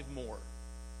 5 more.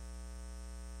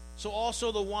 So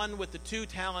also the one with the 2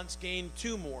 talents gained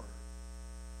 2 more.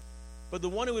 But the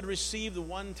one who had received the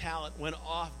 1 talent went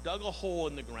off, dug a hole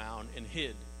in the ground, and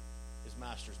hid his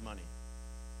master's money.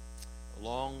 A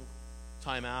long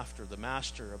time after, the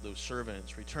master of those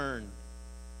servants returned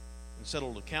and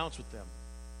settled accounts with them.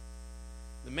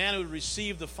 The man who had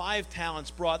received the 5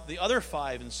 talents brought the other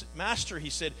 5 and said, 'Master,' he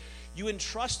said, 'you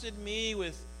entrusted me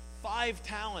with 5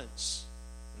 talents,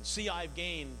 and see, I've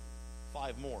gained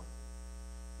 5 more.'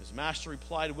 His master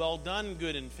replied, 'Well done,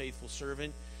 good and faithful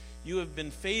servant. You have been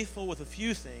faithful with a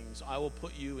few things. I will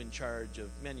put you in charge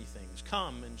of many things.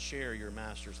 Come and share your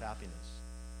master's happiness.'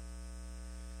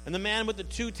 And the man with the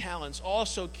 2 talents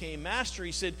also came. 'Master,'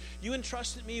 he said, 'you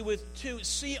entrusted me with 2.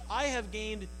 See, I have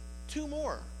gained 2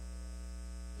 more.'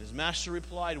 His master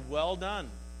replied, 'Well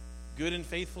done, good and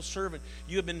faithful servant.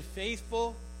 You have been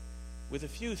faithful with a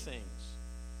few things.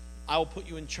 I will put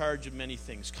you in charge of many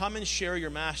things. Come and share your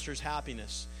master's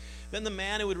happiness.' Then the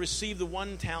man who had received the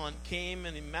 1 talent came,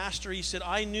 and the master, he said,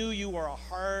 'I knew you are a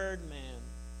hard man,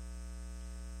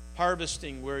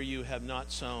 harvesting where you have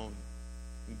not sown,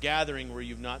 and gathering where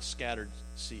you've not scattered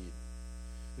seed.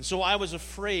 And so I was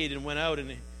afraid and went out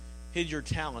and hid your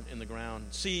talent in the ground.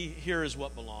 See, here is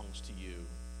what belongs to you.'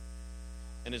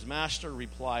 And his master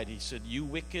replied, he said, 'You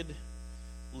wicked,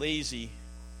 lazy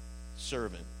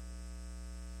servant.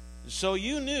 So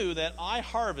you knew that I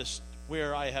harvest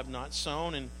where I have not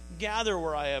sown and gather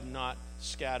where I have not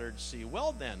scattered seed.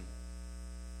 Well then,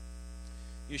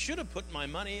 you should have put my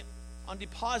money on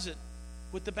deposit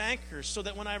with the bankers, so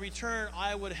that when I return,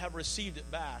 I would have received it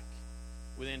back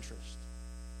with interest.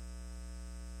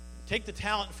 Take the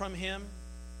talent from him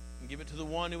and give it to the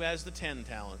one who has the 10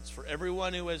 talents. For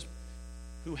everyone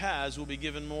who has will be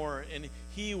given more, and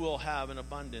he will have an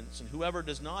abundance. And whoever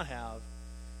does not have,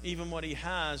 even what he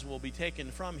has will be taken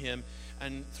from him.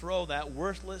 And throw that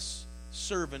worthless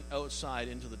servant outside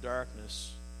into the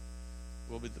darkness.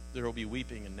 There will be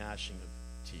weeping and gnashing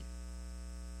of teeth.'"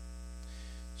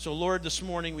 So, Lord, this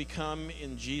morning we come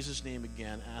in Jesus' name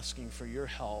again, asking for your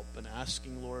help and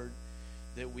asking, Lord,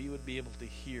 that we would be able to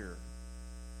hear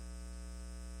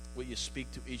what you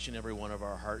speak to each and every one of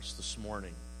our hearts this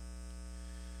morning.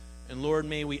 And Lord,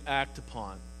 may we act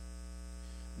upon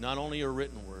not only your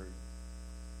written word,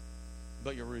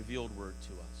 but your revealed word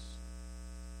to us.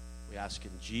 We ask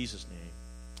in Jesus' name,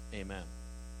 amen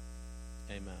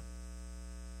Amen.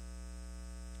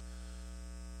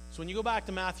 So when you go back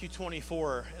to Matthew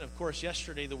 24, and of course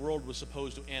yesterday the world was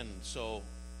supposed to end, so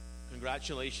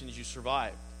congratulations, you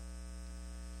survived.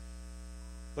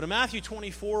 But in Matthew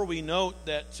 24 we note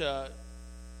that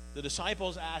the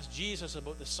disciples asked Jesus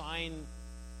about the sign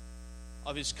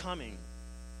of his coming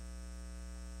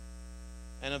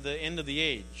and of the end of the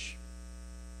age.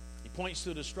 He points to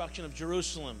the destruction of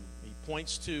Jerusalem. He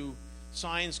points to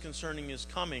signs concerning his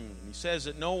coming. And he says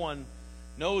that no one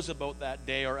knows about that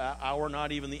day or hour,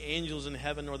 not even the angels in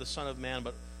heaven nor the Son of Man,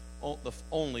 but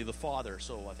only the Father.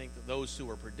 So I think that those who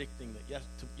are predicting that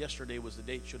yesterday was the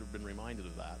date should have been reminded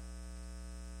of that.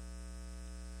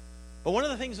 But one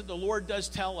of the things that the Lord does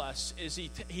tell us is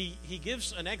he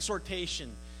gives an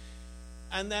exhortation,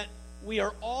 and that we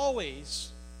are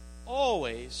always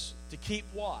to keep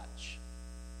watch.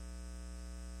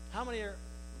 How many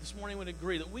this morning would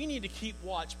agree that we need to keep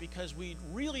watch because we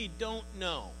really don't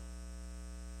know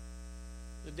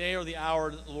the day or the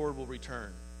hour that the Lord will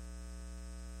return?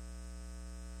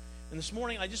 And this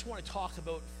morning I just want to talk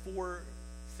about four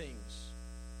things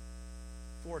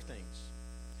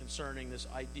concerning this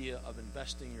idea of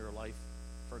investing your life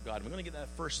for God. I'm going to get that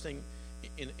first thing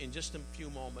in just a few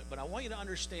moments, but I want you to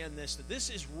understand this, that this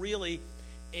is really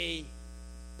a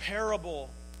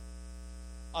parable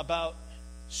about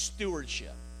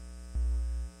stewardship.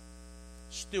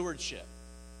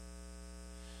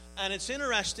 And it's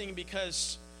interesting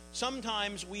because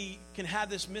sometimes we can have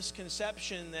this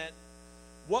misconception that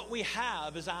what we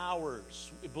have is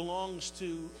ours. It belongs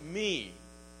to me.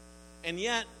 And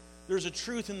yet, there's a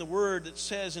truth in the Word that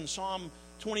says in Psalm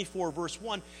 24, verse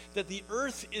 1, that the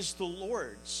earth is the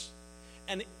Lord's,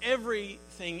 and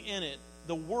everything in it,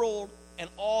 the world and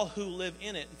all who live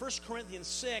in it. In 1 Corinthians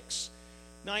 6,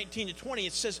 19 to 20,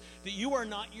 it says that you are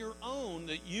not your own,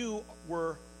 that you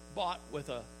were bought with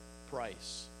a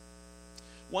price.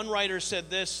 One writer said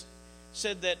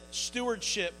that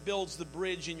stewardship builds the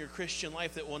bridge in your Christian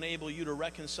life that will enable you to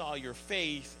reconcile your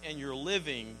faith and your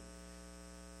living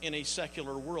in a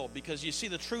secular world. Because you see,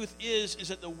 the truth is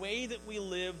that the way that we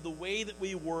live, the way that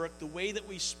we work, the way that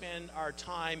we spend our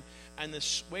time, and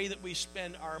the way that we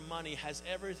spend our money has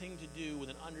everything to do with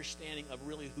an understanding of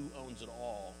really who owns it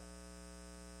all.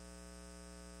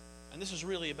 And this is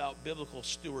really about biblical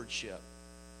stewardship.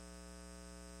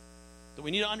 That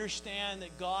we need to understand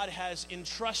that God has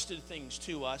entrusted things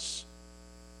to us.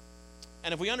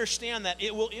 And if we understand that,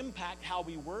 it will impact how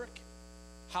we work,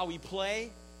 how we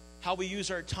play, how we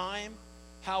use our time,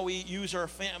 how we use our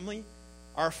family,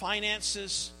 our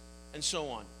finances, and so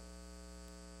on.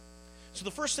 So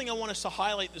the first thing I want us to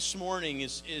highlight this morning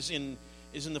is in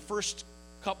the first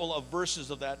couple of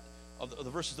verses of the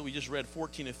verses that we just read,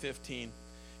 14 and 15.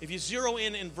 If you zero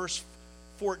in verse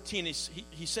 14,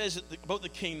 he says about the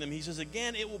kingdom, he says,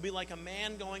 again, it will be like a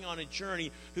man going on a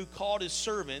journey who called his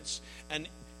servants, and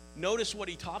notice what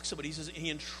he talks about. He says he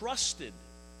entrusted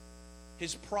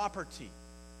his property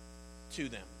to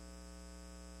them.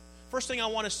 First thing I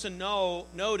want us to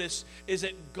notice is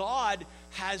that God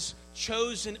has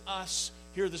chosen us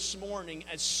here this morning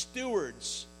as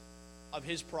stewards of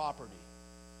his property.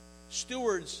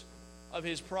 Stewards of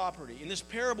his property. In this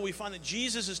parable, we find that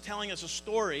Jesus is telling us a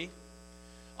story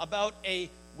about a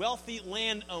wealthy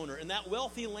landowner, and that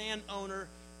wealthy landowner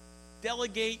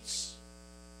delegates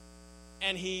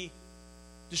and he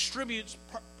distributes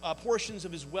portions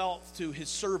of his wealth to his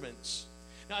servants.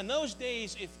 Now, in those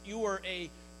days, if you were a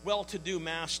well-to-do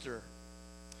master,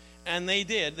 and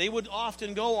they would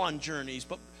often go on journeys,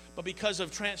 but because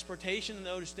of transportation in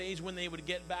those days, when they would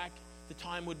get back, the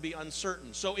time would be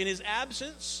uncertain. So in his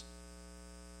absence,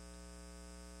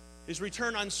 his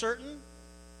return uncertain,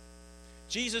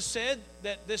 Jesus said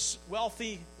that this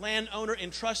wealthy landowner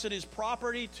entrusted his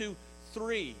property to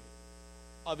 3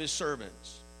 of his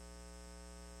servants.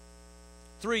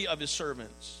 3 of his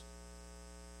servants.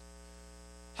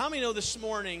 How many know this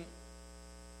morning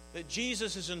that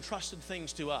Jesus has entrusted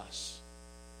things to us?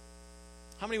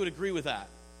 How many would agree with that?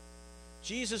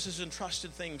 Jesus has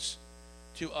entrusted things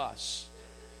to us.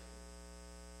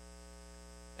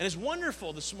 And it's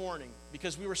wonderful this morning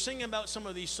because we were singing about some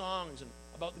of these songs and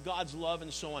about God's love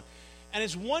and so on. And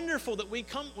it's wonderful that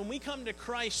when we come to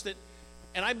Christ,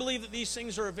 and I believe that these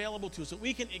things are available to us, that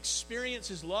we can experience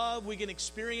his love, we can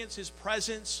experience his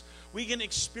presence, we can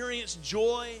experience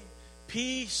joy,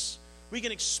 peace, we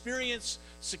can experience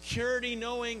security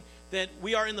knowing that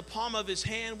we are in the palm of his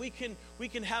hand. We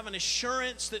can have an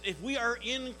assurance that if we are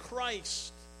in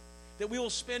Christ, that we will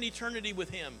spend eternity with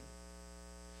him.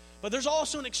 But there's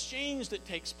also an exchange that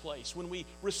takes place when we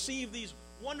receive these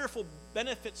wonderful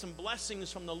benefits and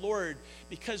blessings from the Lord,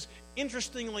 because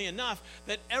interestingly enough,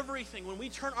 that everything, when we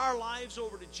turn our lives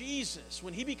over to Jesus,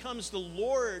 when he becomes the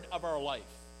Lord of our life,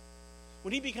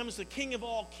 when he becomes the King of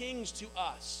all kings to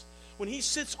us, when he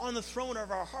sits on the throne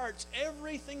of our hearts,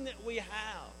 everything that we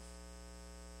have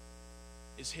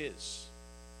is his.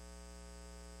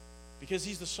 Because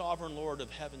he's the sovereign Lord of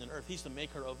heaven and earth. He's the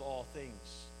maker of all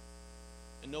things.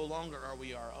 And no longer are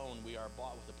we our own. We are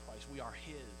bought with a price. We are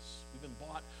his. We've been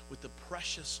bought with the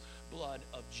precious blood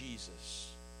of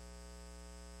Jesus.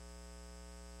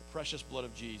 The precious blood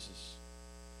of Jesus.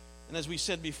 And as we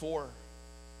said before,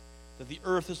 that the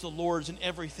earth is the Lord's and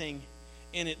everything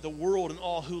in it, the world and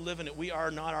all who live in it. We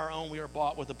are not our own. We are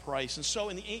bought with a price. And so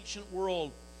in the ancient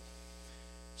world,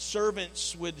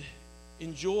 servants would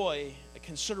enjoy a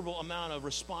considerable amount of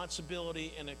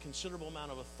responsibility and a considerable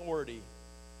amount of authority.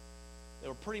 They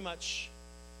were pretty much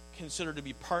considered to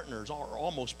be partners, or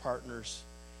almost partners,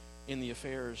 in the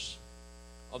affairs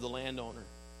of the landowner.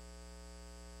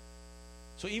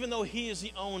 So even though he is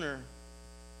the owner,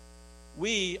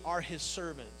 we are his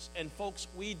servants. And folks,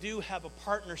 we do have a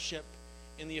partnership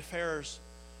in the affairs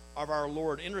of our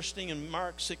Lord. Interesting, in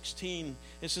Mark 16,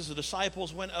 it says the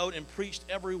disciples went out and preached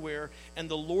everywhere, and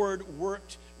the Lord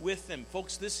worked with them.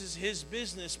 Folks, this is his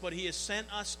business, but he has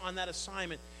sent us on that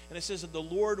assignment. And it says that the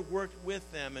Lord worked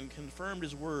with them and confirmed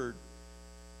his word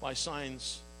by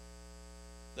signs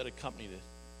that accompanied it.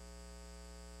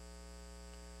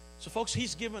 So folks,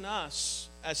 he's given us,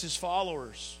 as his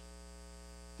followers,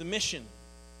 the mission,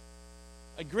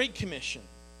 a great commission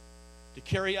to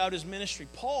carry out his ministry.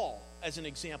 Paul, as an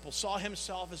example, saw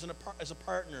himself as a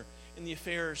partner in the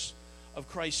affairs of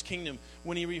Christ's kingdom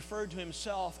when he referred to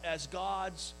himself as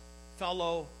God's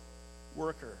fellow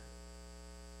worker.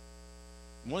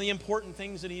 One of the important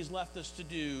things that he's left us to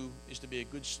do is to be a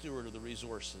good steward of the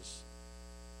resources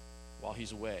while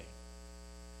he's away.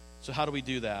 So how do we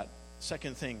do that?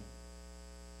 Second thing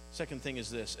is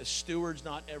this. As stewards,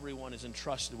 not everyone is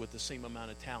entrusted with the same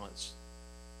amount of talents,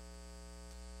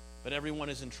 but everyone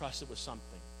is entrusted with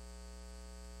something.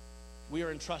 We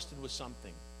are entrusted with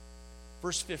something.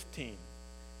 Verse 15,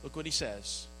 look what he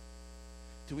says.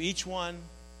 To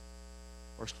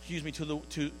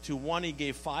one he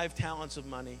gave 5 talents of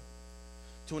money,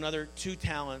 to another 2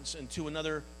 talents, and to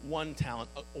another 1 talent,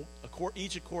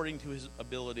 each according to his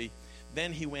ability.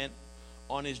 Then he went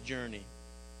on his journey.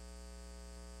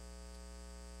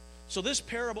 So this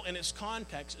parable in its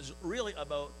context is really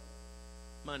about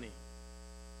money.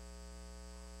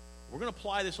 We're going to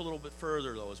apply this a little bit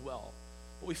further, though, as well.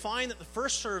 But we find that the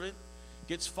first servant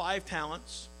gets 5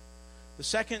 talents, the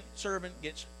second servant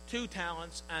gets 2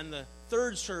 talents, and the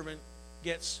third servant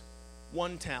gets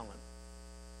 1 talent.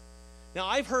 Now,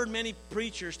 I've heard many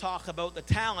preachers talk about the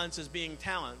talents as being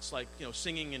talents, like,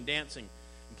 singing and dancing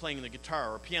and playing the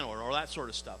guitar or piano or all that sort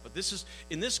of stuff. But this is,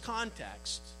 in this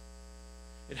context,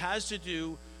 it has to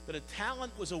do that a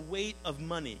talent was a weight of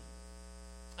money.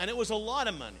 And it was a lot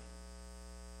of money.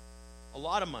 A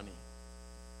lot of money.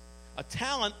 A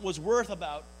talent was worth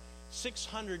about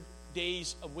 600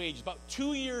 days of wages, about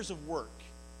 2 years of work.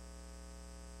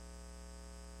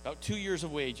 About 2 years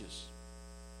of wages.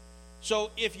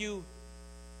 So if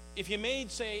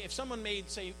someone made,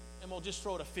 and we'll just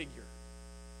throw out a figure,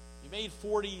 you made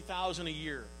 $40,000 a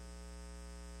year.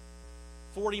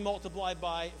 40 multiplied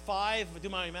by 5, if I do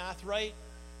my math right,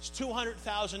 it's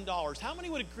 $200,000. How many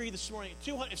would agree this morning?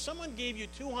 If someone gave you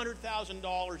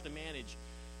 $200,000 to manage,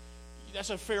 that's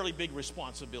a fairly big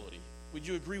responsibility. Would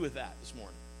you agree with that this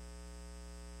morning?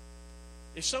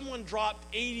 If someone dropped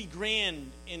 80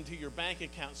 grand into your bank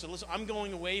account and said, listen, I'm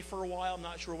going away for a while, I'm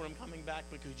not sure when I'm coming back,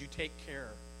 but could you take care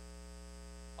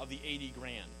of the 80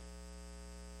 grand?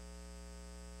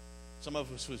 Some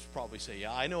of us would probably say,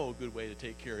 yeah, I know a good way to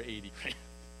take care of 80 grand.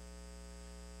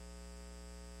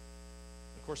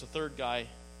 Of course, the third guy,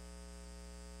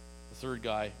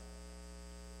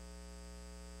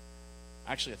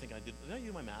 actually, I think did I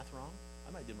do my math wrong?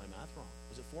 I might have did my math wrong.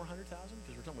 Was it 400,000?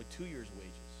 Because we're talking about 2 years'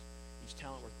 wages. Each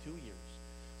talent worth 2 years.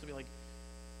 So so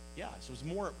it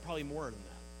was probably more than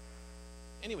that.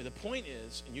 Anyway, the point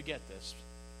is, and you get this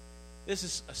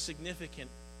is a significant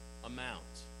amount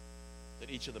that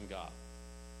each of them got.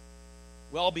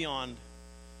 Well beyond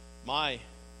my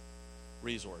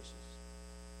resources.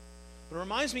 But it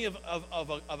reminds me of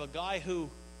a guy who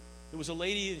there was a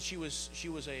lady, and she was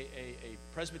a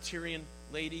Presbyterian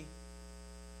lady,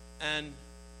 and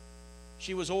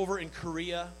she was over in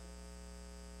Korea,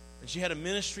 and she had a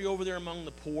ministry over there among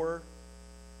the poor.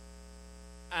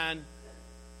 And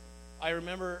I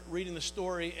remember reading the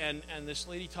story, and this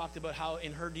lady talked about how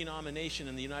in her denomination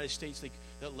in the United States,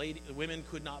 the women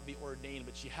could not be ordained,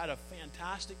 but she had a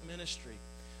fantastic ministry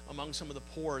among some of the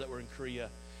poor that were in Korea.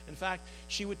 In fact,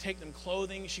 she would take them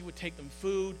clothing, she would take them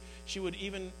food, she would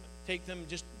even take them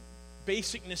just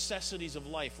basic necessities of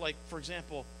life. Like, for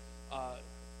example,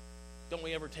 don't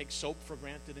we ever take soap for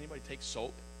granted? Anybody take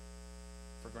soap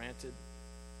for granted?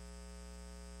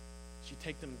 She'd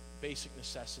take them basic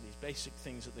necessities, basic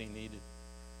things that they needed.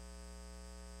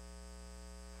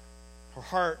 Her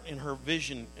heart and her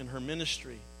vision and her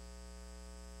ministry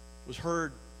was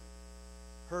heard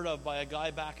of by a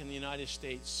guy back in the United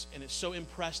States, and it so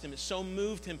impressed him, it so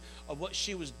moved him of what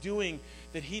she was doing,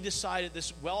 that he decided,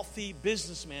 this wealthy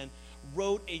businessman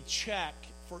wrote a check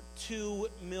for $2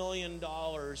 million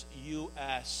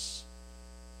US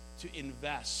to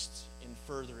invest in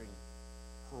furthering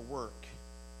her work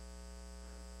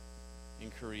in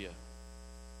Korea.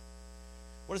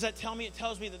 What does that tell me? It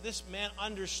tells me that this man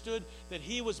understood that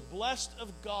he was blessed of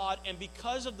God, and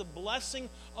because of the blessing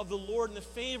of the Lord and the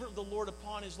favor of the Lord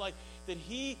upon his life, that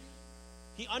he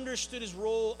understood his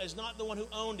role as not the one who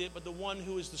owned it, but the one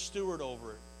who is the steward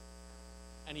over it.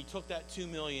 And he took that $2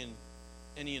 million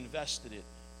and he invested it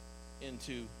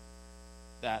into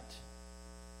that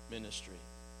ministry.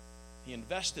 He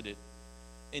invested it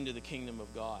into the kingdom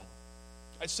of God.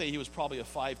 I'd say he was probably a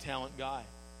 5-talent guy.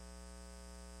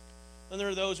 Then there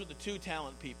are those with the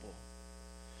 2-talent people.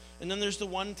 And then there's the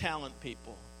 1-talent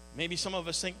people. Maybe some of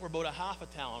us think we're about a half a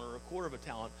talent or a quarter of a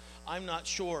talent. I'm not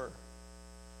sure.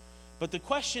 But the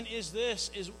question is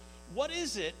this, is what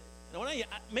is it? And I want to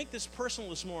make this personal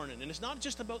this morning. And it's not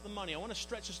just about the money. I want to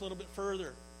stretch this a little bit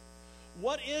further.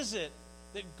 What is it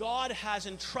that God has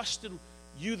entrusted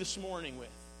you this morning with?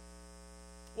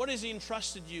 What has he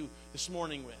entrusted you this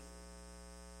morning with?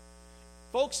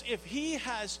 Folks, if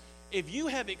you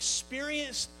have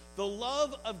experienced the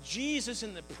love of Jesus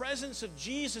and the presence of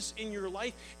Jesus in your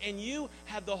life, and you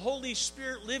have the Holy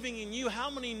Spirit living in you, how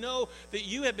many know that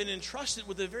you have been entrusted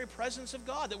with the very presence of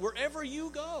God, that wherever you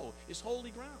go is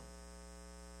holy ground?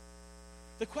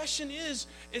 The question is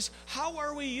how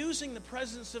are we using the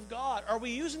presence of God? Are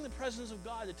we using the presence of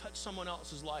God to touch someone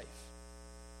else's life?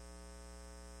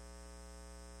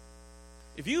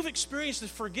 If you've experienced the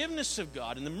forgiveness of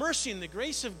God and the mercy and the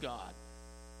grace of God,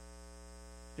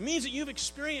 it means that you've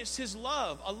experienced his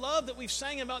love, a love that we've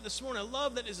sang about this morning, a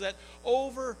love that is that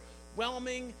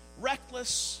overwhelming,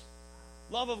 reckless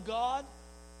love of God.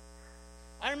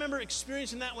 I remember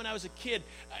experiencing that when I was a kid,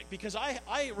 because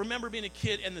I remember being a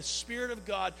kid and the Spirit of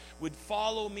God would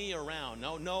follow me around.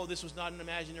 No, this was not an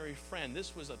imaginary friend.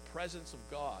 This was a presence of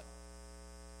God.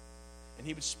 And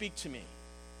he would speak to me.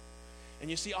 And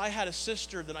you see, I had a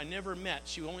sister that I never met.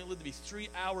 She only lived to be 3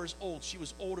 hours old. She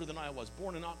was older than I was,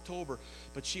 born in October,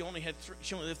 but she only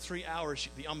lived 3 hours.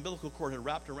 The umbilical cord had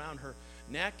wrapped around her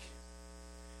neck,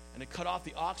 and it cut off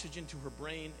the oxygen to her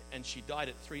brain, and she died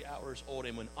at 3 hours old.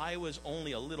 And when I was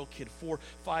only a little kid, 4,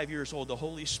 5 years old, the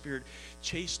Holy Spirit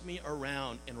chased me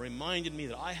around and reminded me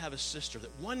that I have a sister, that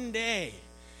one day,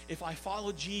 if I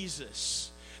follow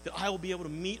Jesus, that I will be able to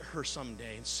meet her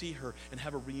someday and see her and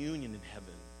have a reunion in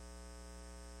heaven.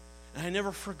 And I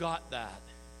never forgot that.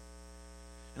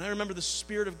 And I remember the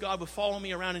Spirit of God would follow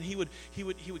me around, and he would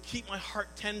keep my heart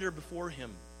tender before him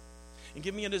and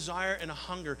give me a desire and a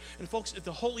hunger. And folks, if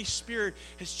the Holy Spirit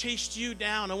has chased you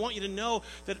down, I want you to know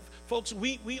that, folks,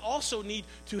 we also need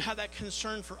to have that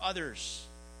concern for others,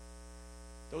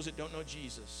 those that don't know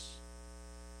Jesus.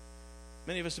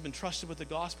 Many of us have been trusted with the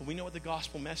gospel. We know what the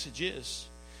gospel message is.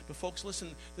 But folks, listen,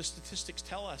 the statistics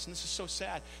tell us, and this is so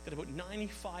sad, that about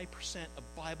 95%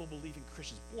 of Bible-believing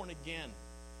Christians, born again,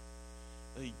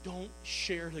 they don't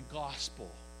share the gospel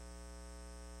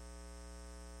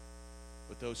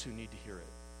with those who need to hear it.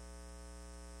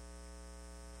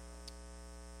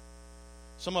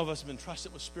 Some of us have been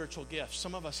trusted with spiritual gifts.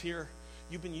 Some of us here,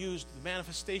 you've been used, the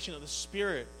manifestation of the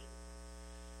Spirit.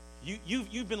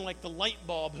 You've been like the light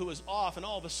bulb who is off, and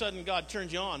all of a sudden God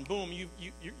turns you on. Boom, you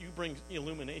bring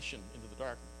illumination into the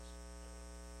darkness.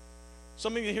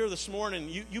 Some of you here this morning,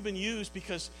 you've been used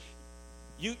because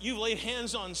you've laid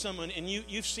hands on someone and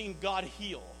you've seen God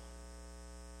heal.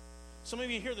 Some of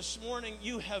you here this morning,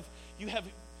 you have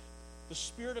the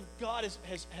Spirit of God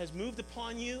has moved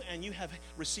upon you, and you have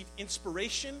received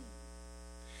inspiration,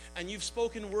 and you've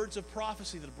spoken words of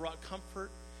prophecy that have brought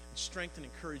comfort and strength and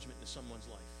encouragement into someone's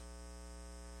life.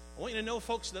 I want you to know,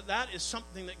 folks, that is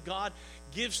something that God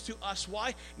gives to us.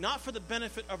 Why? Not for the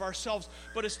benefit of ourselves,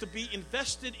 but it's to be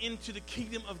invested into the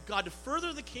kingdom of God, to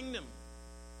further the kingdom.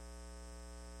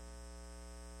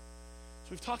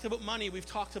 So we've talked about money. We've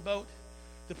talked about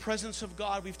the presence of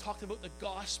God. We've talked about the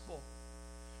gospel.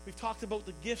 We've talked about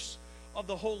the gifts of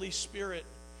the Holy Spirit.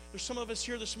 There's some of us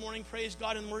here this morning, praise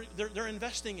God, and they're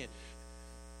investing it.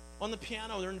 On the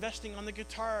piano, they're investing on the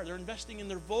guitar, they're investing in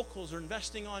their vocals, they're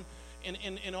investing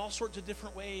in all sorts of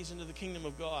different ways into the kingdom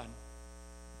of God.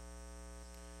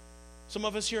 Some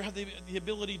of us here have the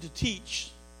ability to teach.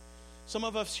 Some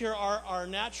of us here are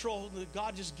natural.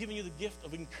 God just giving you the gift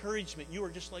of encouragement. You are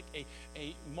just like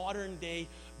a modern day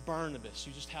Barnabas.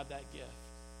 You just have that gift.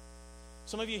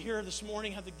 Some of you here this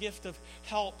morning have the gift of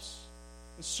helps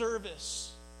and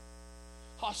service,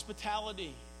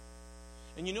 hospitality.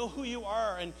 And you know who you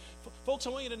are. And folks, I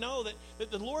want you to know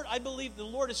that the Lord, I believe the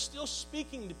Lord is still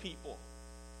speaking to people.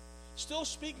 Still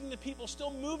speaking to people,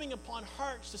 still moving upon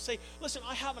hearts to say, listen,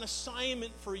 I have an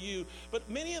assignment for you. But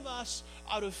many of us,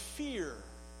 out of fear,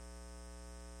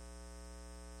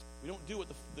 we don't do what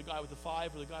the guy with the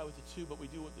 5 or the guy with the 2, but we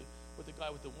do what the guy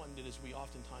with the 1 did, is we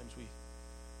oftentimes we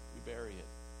bury it.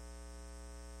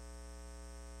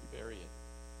 We bury it.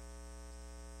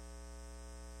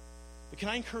 But can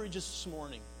I encourage us this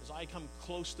morning, as I come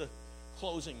close to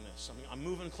closing this, I'm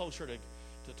moving closer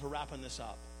to wrapping this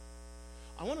up.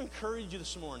 I want to encourage you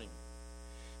this morning,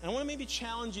 and I want to maybe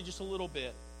challenge you just a little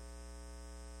bit,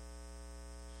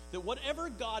 that whatever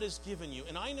God has given you,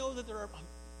 and I know that there are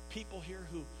people here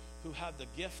who have the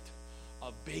gift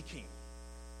of baking,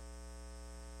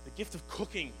 the gift of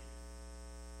cooking.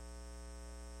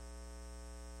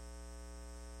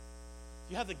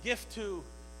 You have the gift to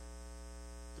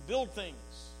build things.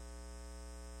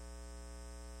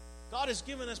 God has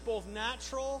given us both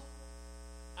natural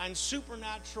and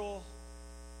supernatural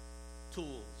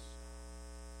tools.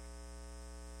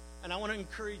 And I want to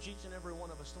encourage each and every one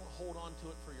of us, don't hold on to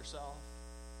it for yourself.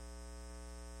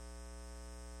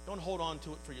 Don't hold on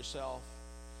to it for yourself.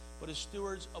 But as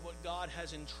stewards of what God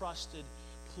has entrusted,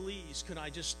 please, can I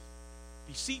just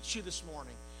beseech you this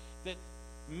morning that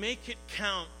make it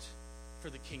count for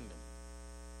the kingdom.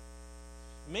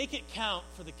 Make it count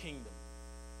for the kingdom.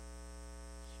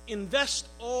 Invest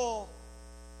all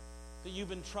that you've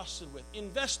been trusted with.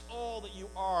 Invest all that you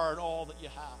are and all that you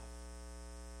have.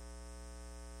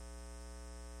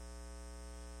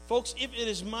 Folks, if it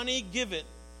is money, give it.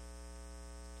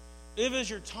 If it is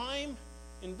your time,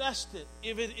 invest it.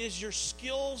 If it is your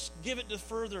skills, give it to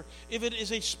further. If it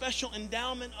is a special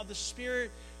endowment of the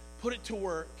Spirit, put it to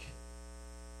work.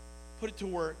 Put it to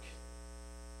work.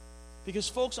 Because,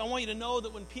 folks, I want you to know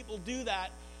that when people do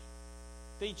that,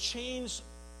 they change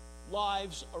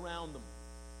lives around them.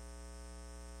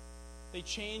 They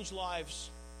change lives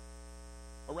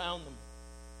around them.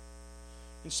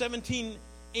 In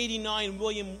 1789,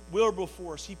 William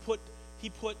Wilberforce, he put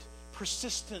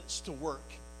persistence to work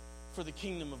for the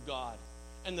kingdom of God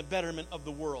and the betterment of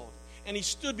the world. And he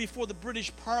stood before the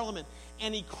British Parliament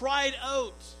and he cried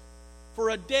out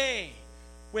for a day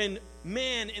when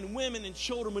men and women and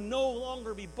children would no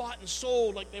longer be bought and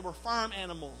sold like they were farm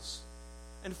animals.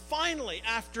 And finally,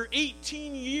 after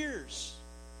 18 years,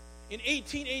 in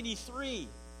 1883,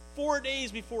 4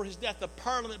 days before his death, the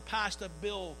Parliament passed a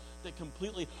bill that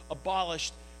completely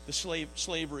abolished the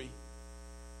slavery.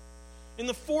 In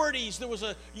the 40s, there was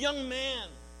a young man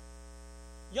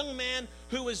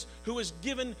who was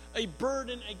given a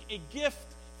burden, a gift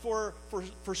for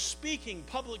speaking,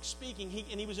 public speaking,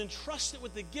 and he was entrusted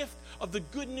with the gift of the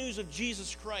good news of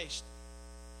Jesus Christ.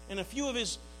 And a few of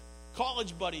his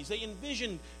college buddies, they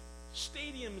envisioned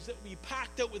stadiums that would be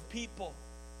packed out with people.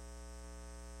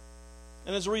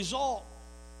 And as a result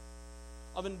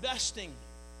of investing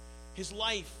his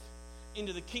life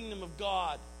into the kingdom of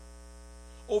God,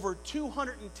 over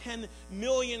 210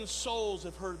 million souls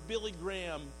have heard Billy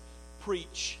Graham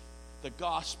preach the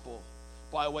gospel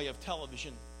by way of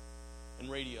television and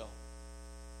radio.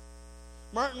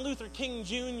 Martin Luther King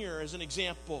Jr., as an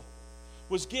example,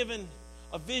 was given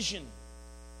a vision,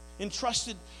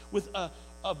 entrusted with a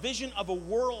vision of a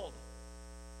world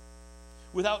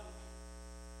without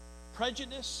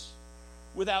prejudice,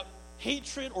 without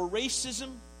hatred or racism.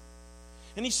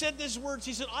 And he said these words,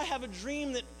 he said, I have a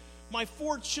dream that my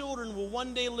 4 children will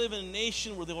one day live in a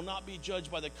nation where they will not be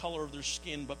judged by the color of their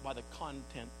skin, but by the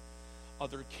content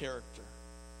of their character.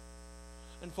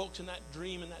 And folks, in that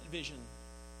dream and that vision,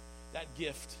 that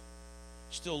gift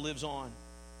still lives on.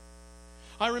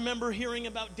 I remember hearing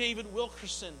about David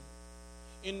Wilkerson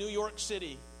in New York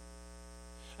City.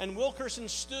 And Wilkerson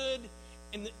stood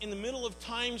in the middle of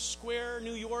Times Square,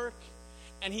 New York,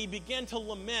 and he began to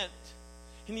lament.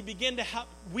 And he began to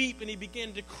weep, and he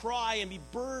began to cry and be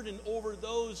burdened over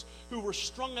those who were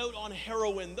strung out on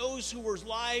heroin, those whose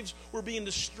lives were being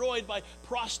destroyed by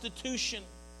prostitution.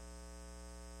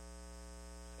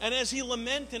 And as he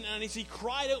lamented and as he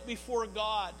cried out before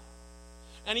God,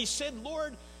 and he said,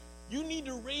 Lord, you need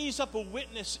to raise up a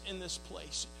witness in this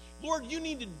place. Lord, you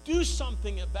need to do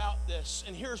something about this.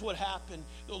 And here's what happened.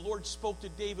 The Lord spoke to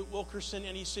David Wilkerson,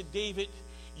 and he said, David,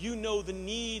 you know the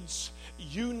needs.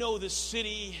 You know the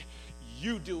city.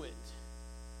 You do it.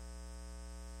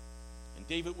 And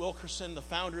David Wilkerson, the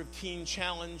founder of Teen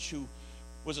Challenge, who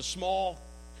was a small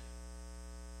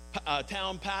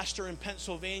town pastor in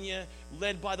Pennsylvania,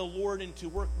 led by the Lord into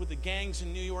work with the gangs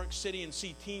in New York City and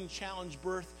see Teen Challenge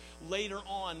birth later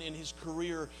on in his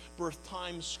career, birth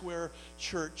Times Square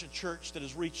Church, a church that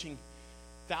is reaching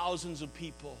thousands of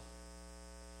people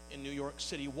in New York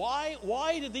City.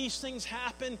 Why did these things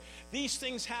happen? These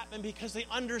things happen because they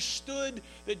understood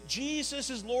that Jesus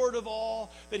is Lord of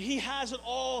all, that he has it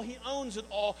all, he owns it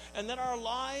all, and that our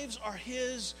lives are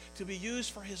his to be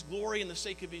used for his glory and the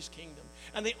sake of his kingdom.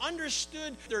 And they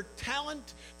understood their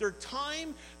talent, their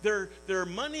time, their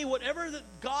money, whatever that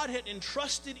God had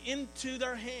entrusted into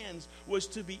their hands was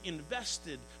to be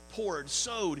invested, poured,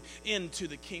 sowed into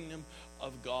the kingdom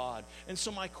of God. And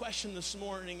so my question this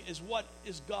morning is, what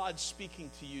is God speaking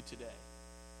to you today?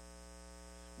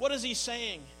 What is he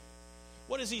saying?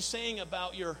 What is he saying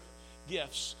about your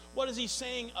gifts? What is he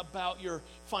saying about your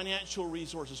financial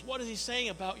resources? What is he saying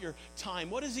about your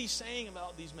time? What is he saying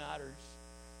about these matters?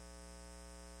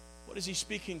 What is he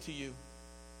speaking to you?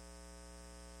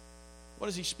 What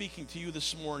is he speaking to you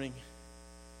this morning?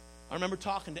 I remember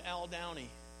talking to Al Downey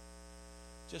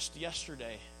just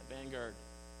yesterday at Vanguard.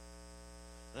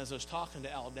 And as I was talking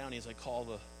to Al Downey, as I call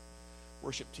the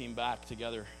worship team back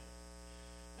together,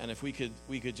 and if we could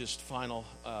just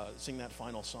sing that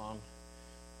final song,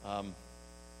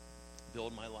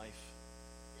 Build My Life.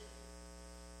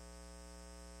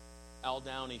 Al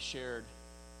Downey shared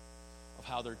of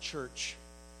how their church,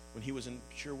 when he was in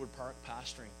Sherwood Park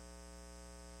pastoring,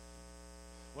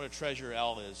 what a treasure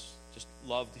Al is. Just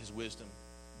loved his wisdom.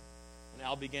 And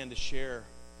Al began to share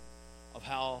of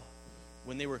how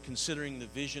when they were considering the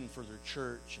vision for their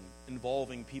church and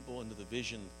involving people into the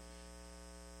vision,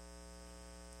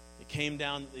 it came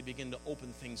down that they began to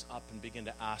open things up and begin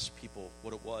to ask people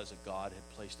what it was that God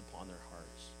had placed upon their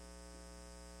hearts.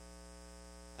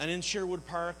 And in Sherwood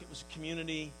Park, it was a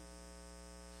community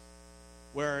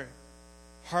where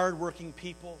hardworking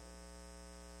people,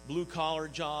 blue-collar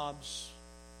jobs,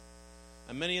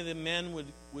 and many of the men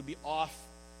would be off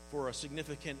for a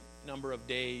significant number of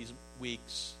days,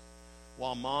 weeks,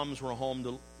 while moms were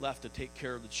home left to take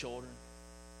care of the children.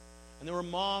 And there were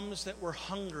moms that were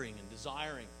hungering and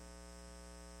desiring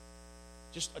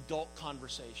just adult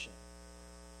conversation.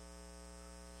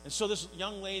 And so this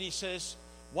young lady says,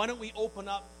 why don't we open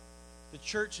up the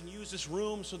church and use this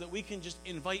room so that we can just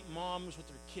invite moms with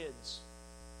their kids?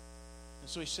 And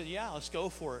so he said, yeah, let's go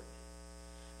for it.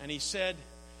 And he said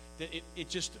that it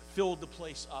just filled the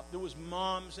place up. There was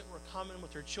moms that were coming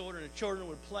with their children. The children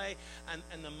would play,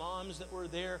 and the moms that were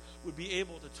there would be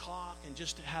able to talk and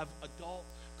just to have adult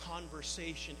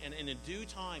conversation. And in a due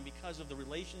time, because of the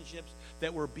relationships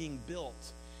that were being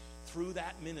built through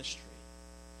that ministry,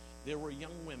 there were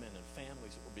young women and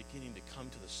families that were beginning to come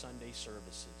to the Sunday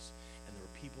services, and there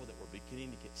were people that were beginning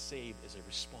to get saved as they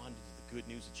responded to the good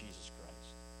news of Jesus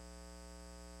Christ.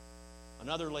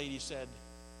 Another lady said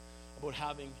about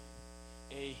having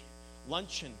a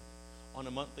luncheon on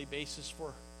a monthly basis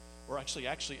or actually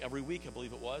every week, I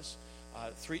believe it was,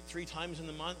 three times in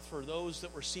the month for those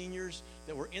that were seniors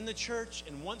that were in the church,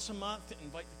 and once a month to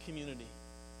invite the community.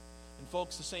 And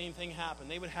folks, the same thing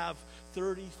happened. They would have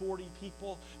 30, 40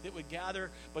 people that would gather,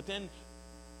 but then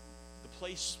the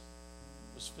place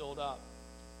was filled up.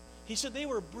 He said they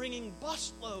were bringing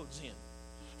busloads in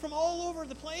from all over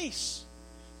the place.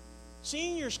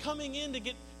 Seniors coming in to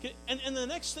get and the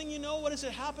next thing you know, what does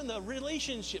it happen? The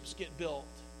relationships get built.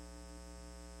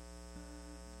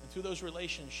 And through those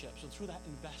relationships and through that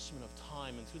investment of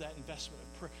time and through that investment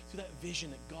of prayer, through that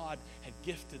vision that God had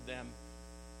gifted them,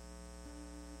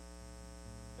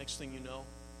 next thing you know,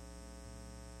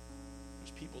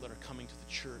 there's people that are coming to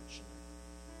the church and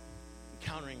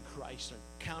encountering Christ and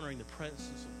encountering the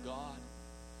presence of God.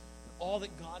 And all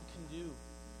that God can do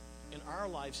in our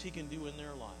lives, he can do in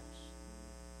their lives.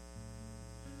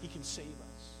 He can save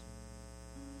us.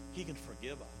 He can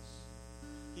forgive us.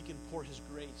 He can pour his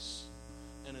grace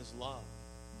and his love.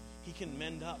 He can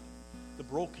mend up the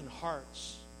broken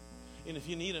hearts. And if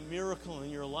you need a miracle in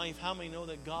your life, how many know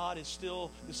that God is still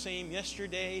the same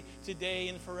yesterday, today,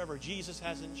 and forever? Jesus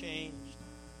hasn't changed.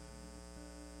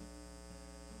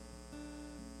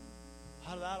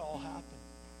 How did that all happen?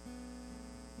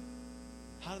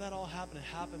 How did that all happen? It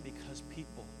happened because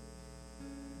people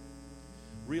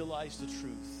realize the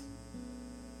truth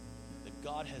that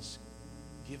God has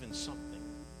given something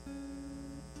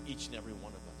to each and every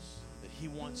one of us that he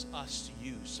wants us to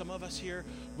use. Some of us here,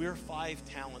 we're 5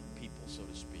 talent people, so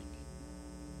to speak.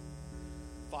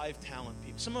 5 talent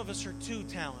people. Some of us are 2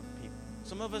 talent people.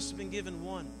 Some of us have been given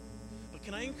 1. But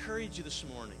can I encourage you this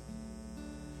morning?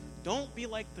 Don't be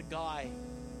like the guy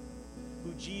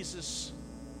who Jesus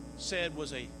said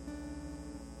was a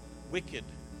wicked,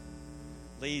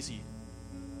 lazy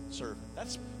servant.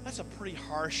 That's a pretty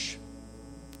harsh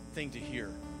thing to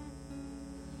hear.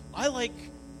 I like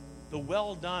the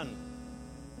well done,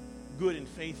 good and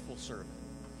faithful servant.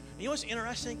 And you know what's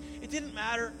interesting? It didn't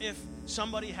matter if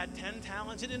somebody had 10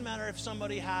 talents. It didn't matter if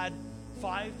somebody had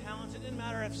 5 talents. It didn't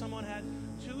matter if someone had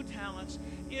 2 talents.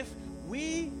 If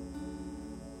we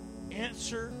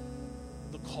answer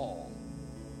the call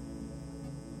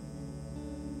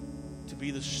to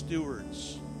be the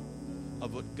stewards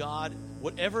of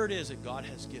whatever it is that God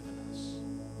has given us.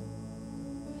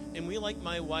 And we, like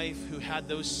my wife who had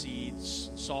those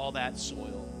seeds, saw that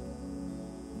soil,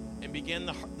 and began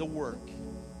the work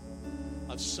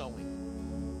of sowing,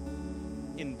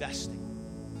 investing,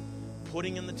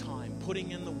 putting in the time,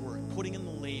 putting in the work, putting in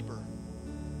the labor.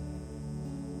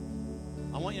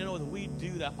 I want you to know that we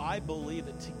do that. I believe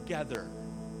that together.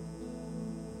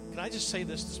 Can I just say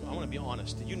this? I want to be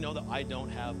honest. Do you know that I don't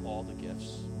have all the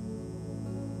gifts?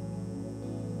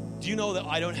 Do you know that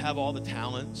I don't have all the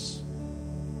talents?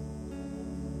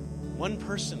 One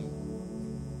person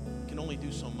can only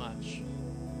do so much.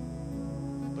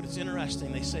 But it's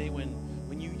interesting. They say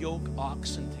when you yoke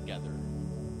oxen together,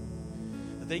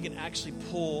 that they can actually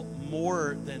pull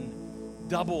more than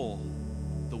double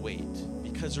the weight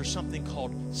because there's something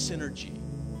called synergy.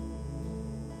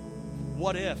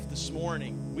 What if this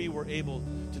morning we were able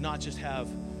to not just have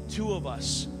 2 of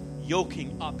us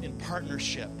yoking up in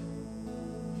partnership,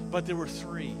 but there were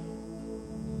 3,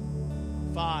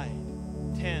 5,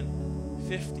 10,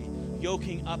 50,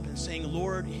 yoking up and saying,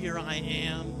 Lord, here I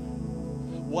am.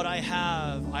 What I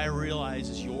have, I realize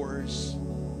is yours.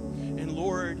 And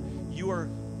Lord, you are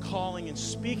calling and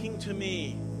speaking to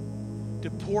me to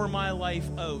pour my life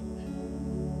out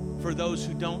for those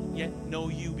who don't yet know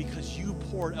you, because you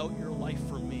poured out your life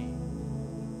for me.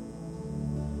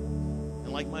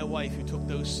 And like my wife who took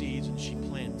those seeds and she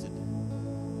planted.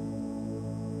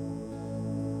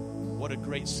 What a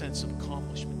great sense of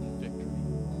accomplishment and victory.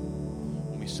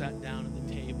 When we sat down at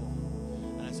the table,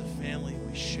 and as a family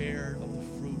we shared of the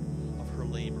fruit of her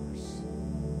labors.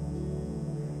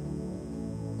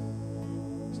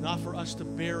 It's not for us to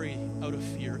bury out of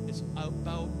fear. It's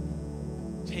about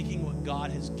taking what God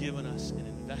has given us and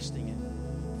investing it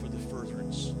for the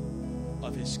furtherance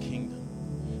of his kingdom.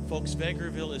 Folks,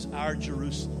 Vegreville is our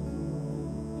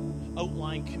Jerusalem.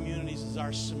 Outlying communities is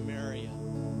our Samaria.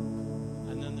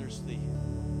 And then there's the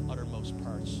uttermost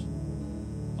parts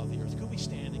of the earth. Could we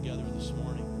stand together this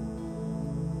morning?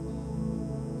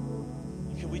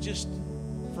 Could we just,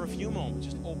 for a few moments,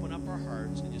 just open up our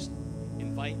hearts and just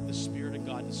invite the Spirit of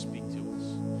God to speak to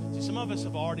us? See, some of us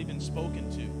have already been spoken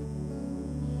to.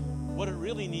 What it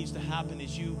really needs to happen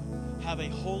is you have a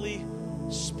Holy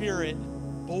Spirit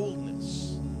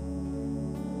boldness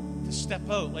to step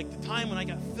out. Like the time when I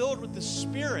got filled with the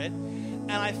Spirit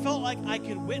and I felt like I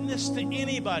could witness to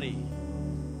anybody.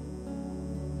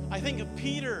 I think of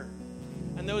Peter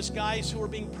and those guys who were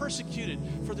being persecuted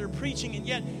for their preaching, and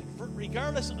yet,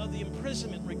 regardless of the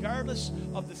imprisonment, regardless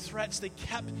of the threats, they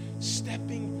kept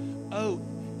stepping out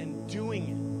and doing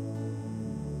it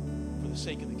for the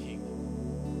sake of the kingdom.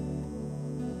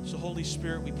 So, Holy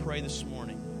Spirit, we pray this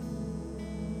morning,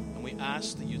 and we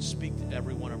ask that you'd speak to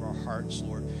every one of our hearts,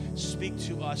 Lord. Speak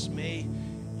to us. May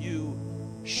you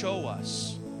show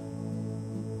us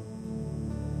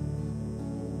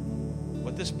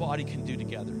what this body can do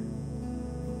together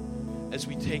as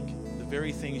we take the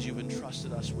very things you've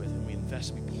entrusted us with and we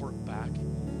invest, we pour it back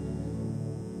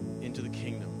into the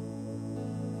kingdom.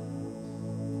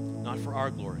 Not for our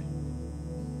glory,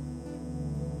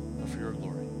 but for your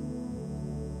glory.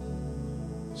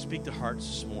 Speak to hearts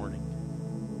this morning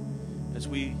as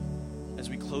we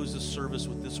close this service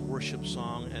with this worship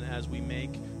song, and as we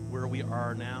make where we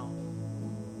are now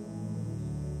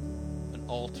an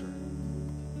altar,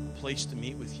 a place to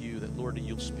meet with you, that, Lord, that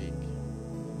you'll speak.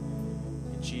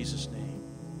 In Jesus' name.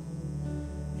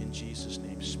 In Jesus'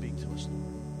 name, speak to us, Lord.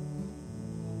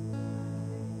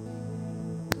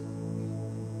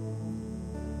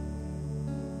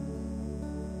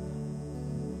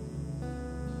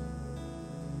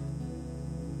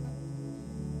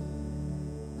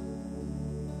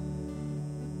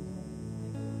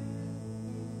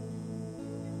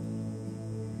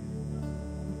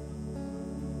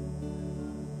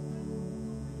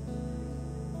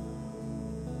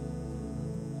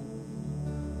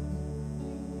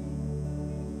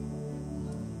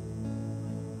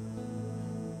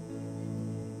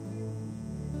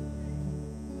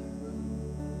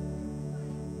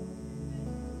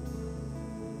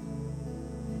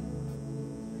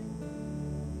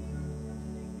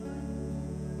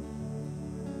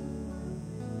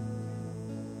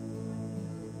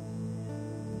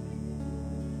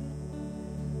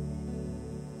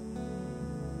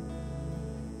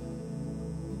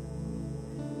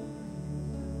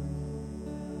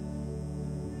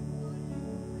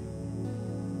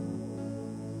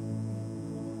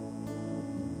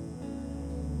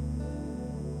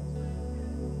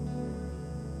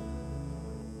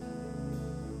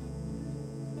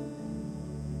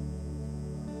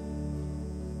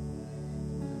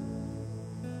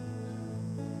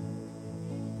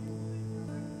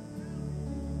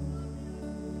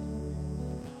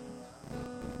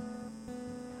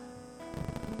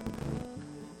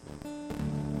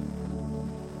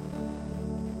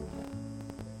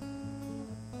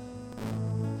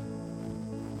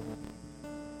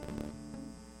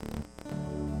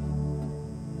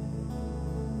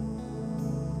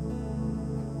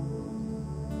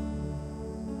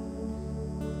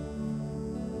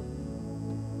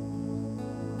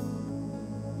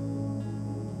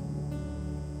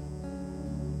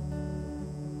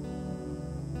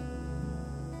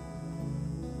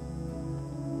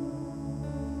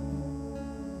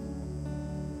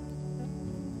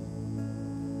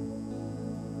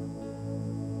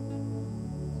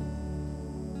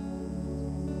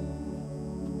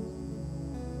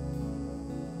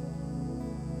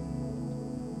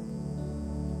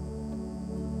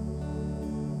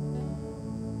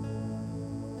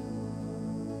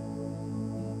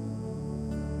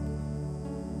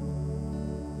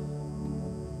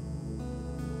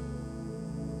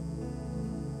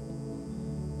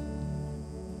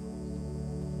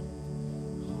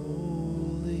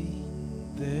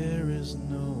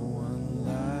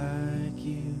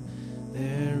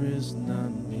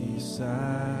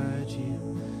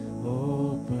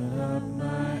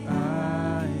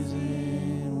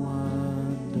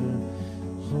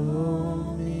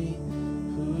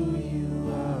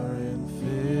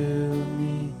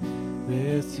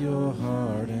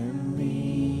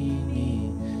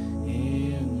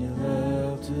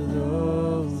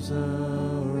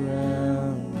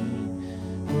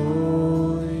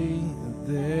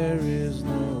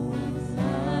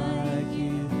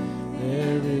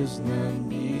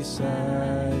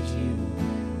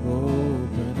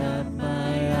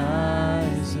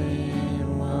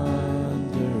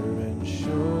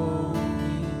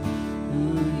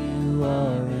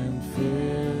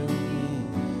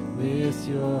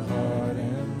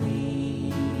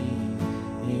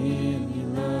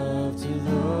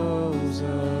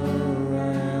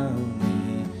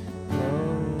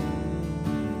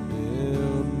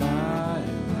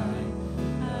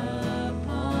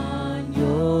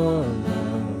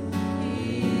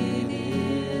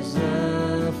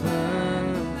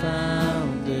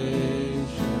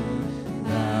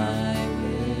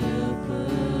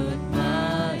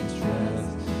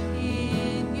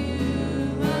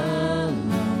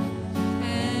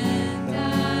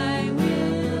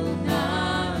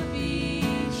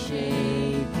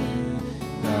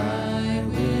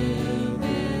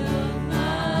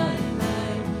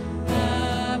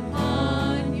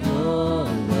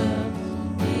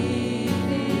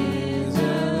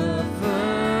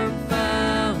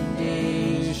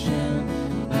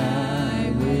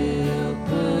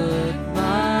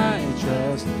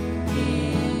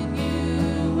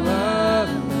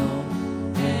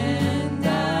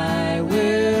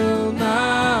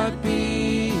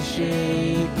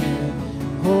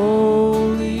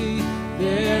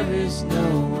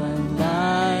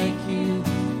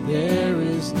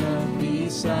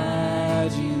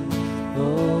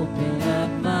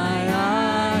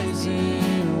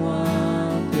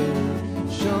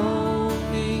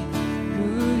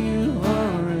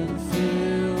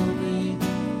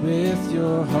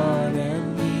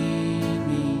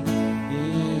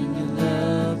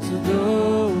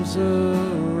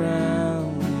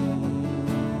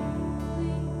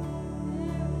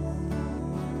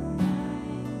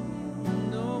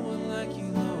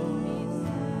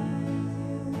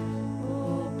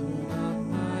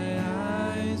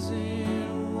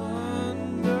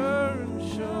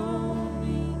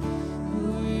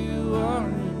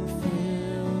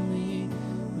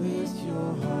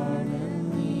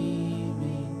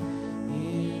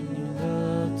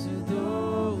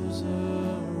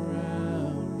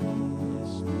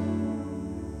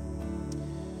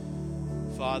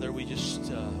 Father, we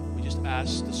just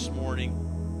ask this morning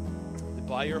that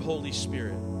by your Holy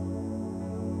Spirit,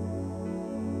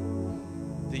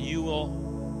 that you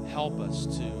will help us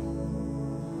to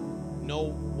know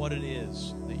what it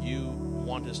is that you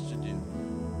want us to do.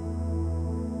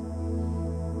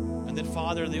 And that,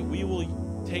 Father, that we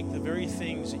will take the very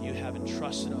things that you have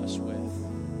entrusted us with,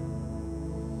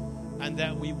 and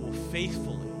that we will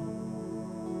faithfully,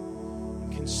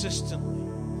 and consistently,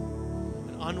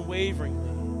 and unwaveringly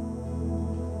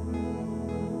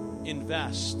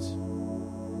invest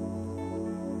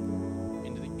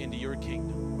into your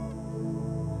kingdom.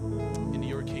 Into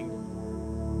your kingdom.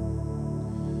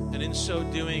 And in so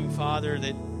doing, Father,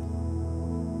 that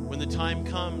when the time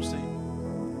comes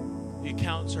that the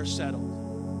accounts are settled,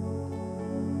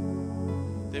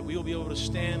 that we will be able to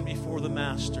stand before the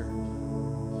Master,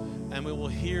 and we will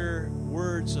hear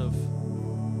words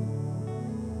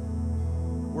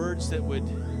that would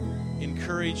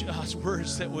encourage us,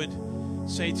 words that would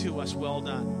say to us, well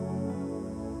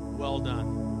done, well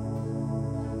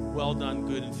done, well done,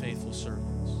 good and faithful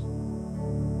servants.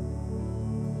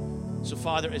 So,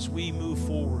 Father, as we move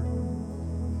forward,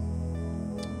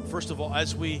 first of all,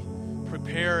 as we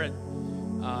prepare it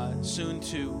soon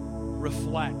to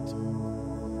reflect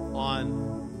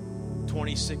on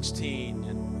 2016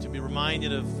 and to be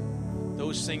reminded of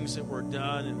those things that were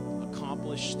done and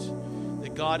accomplished,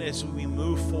 that God, as we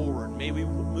move forward, may we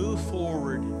move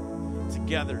forward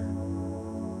together.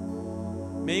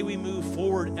 May we move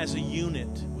forward as a unit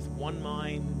with one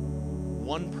mind,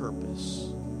 one purpose,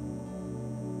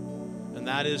 and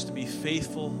that is to be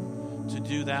faithful to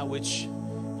do that which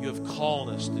you have called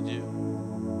us to do.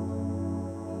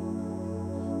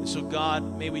 And so,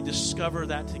 God, may we discover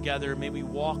that together. May we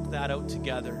walk that out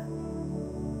together.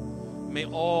 May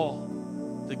all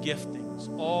the giftings,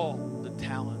 all the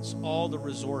talents, all the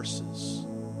resources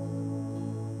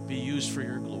be used for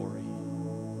your glory.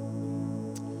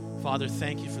 Father,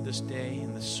 thank you for this day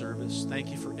and this service. Thank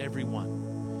you for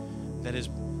everyone that is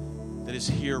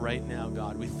here right now,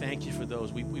 God. We thank you for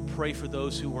those. We pray for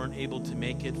those who weren't able to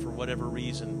make it for whatever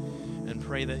reason, and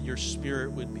pray that your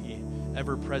Spirit would be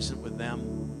ever present with them.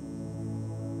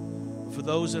 For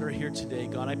those that are here today,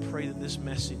 God, I pray that this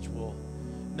message will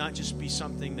not just be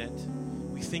something that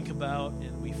we think about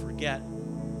and we forget,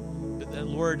 but that,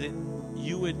 Lord, that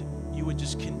you would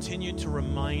just continue to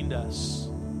remind us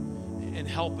and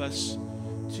help us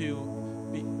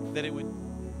that it would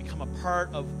become a part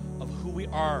of who we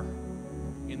are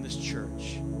in this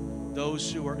church, those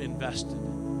who are invested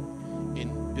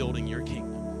in building your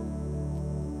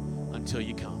kingdom until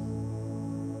you come.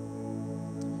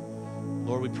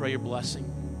 Lord, we pray your blessing.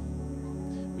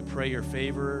 We pray your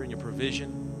favor and your provision,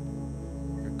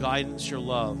 your guidance, your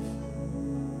love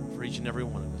for each and every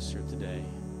one of us here today.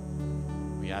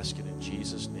 We ask it in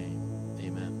Jesus' name.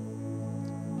 Amen.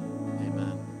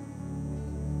 Amen.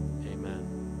 Amen.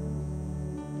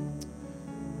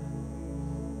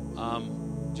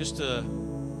 Just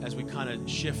as we kind of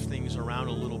shift things around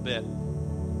a little bit,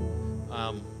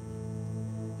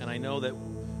 and I know that,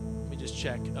 let me just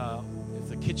check, if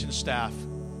the kitchen staff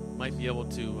might be able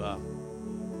to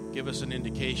give us an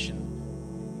indication.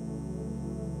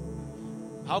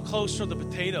 How close are the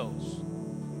potatoes?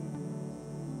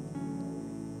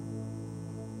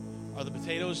 Are the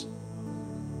potatoes?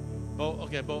 Bo,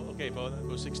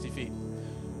 go 60 feet.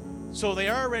 So they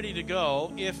are ready to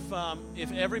go. If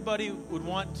everybody would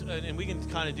want, and we can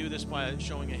kind of do this by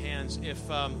showing of hands, if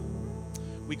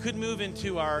we could move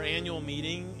into our annual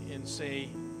meeting in, say,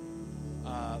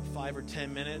 5 or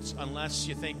 10 minutes, unless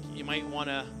you think you might want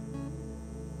to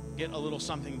get a little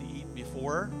something to eat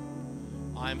before.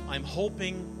 I'm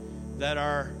hoping that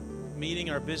our meeting,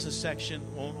 our business section,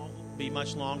 won't be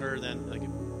much longer than,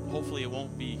 hopefully it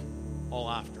won't be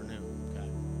all afternoon. Okay.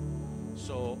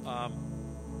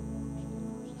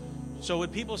 So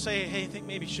would people say, hey, I think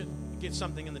maybe you should get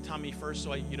something in the tummy first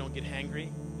so you don't get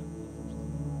hangry?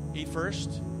 Eat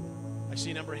first? I see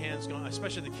a number of hands going,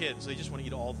 especially the kids. They just want to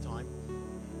eat all the time.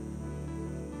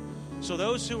 So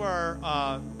those who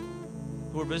are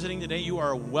visiting today, you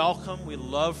are welcome. We'd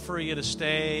love for you to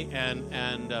stay and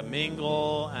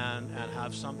mingle and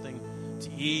have something to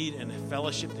eat and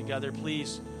fellowship together.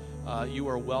 Please, you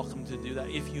are welcome to do that.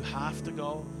 If you have to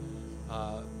go,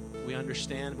 we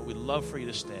understand, but we'd love for you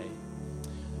to stay.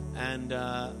 And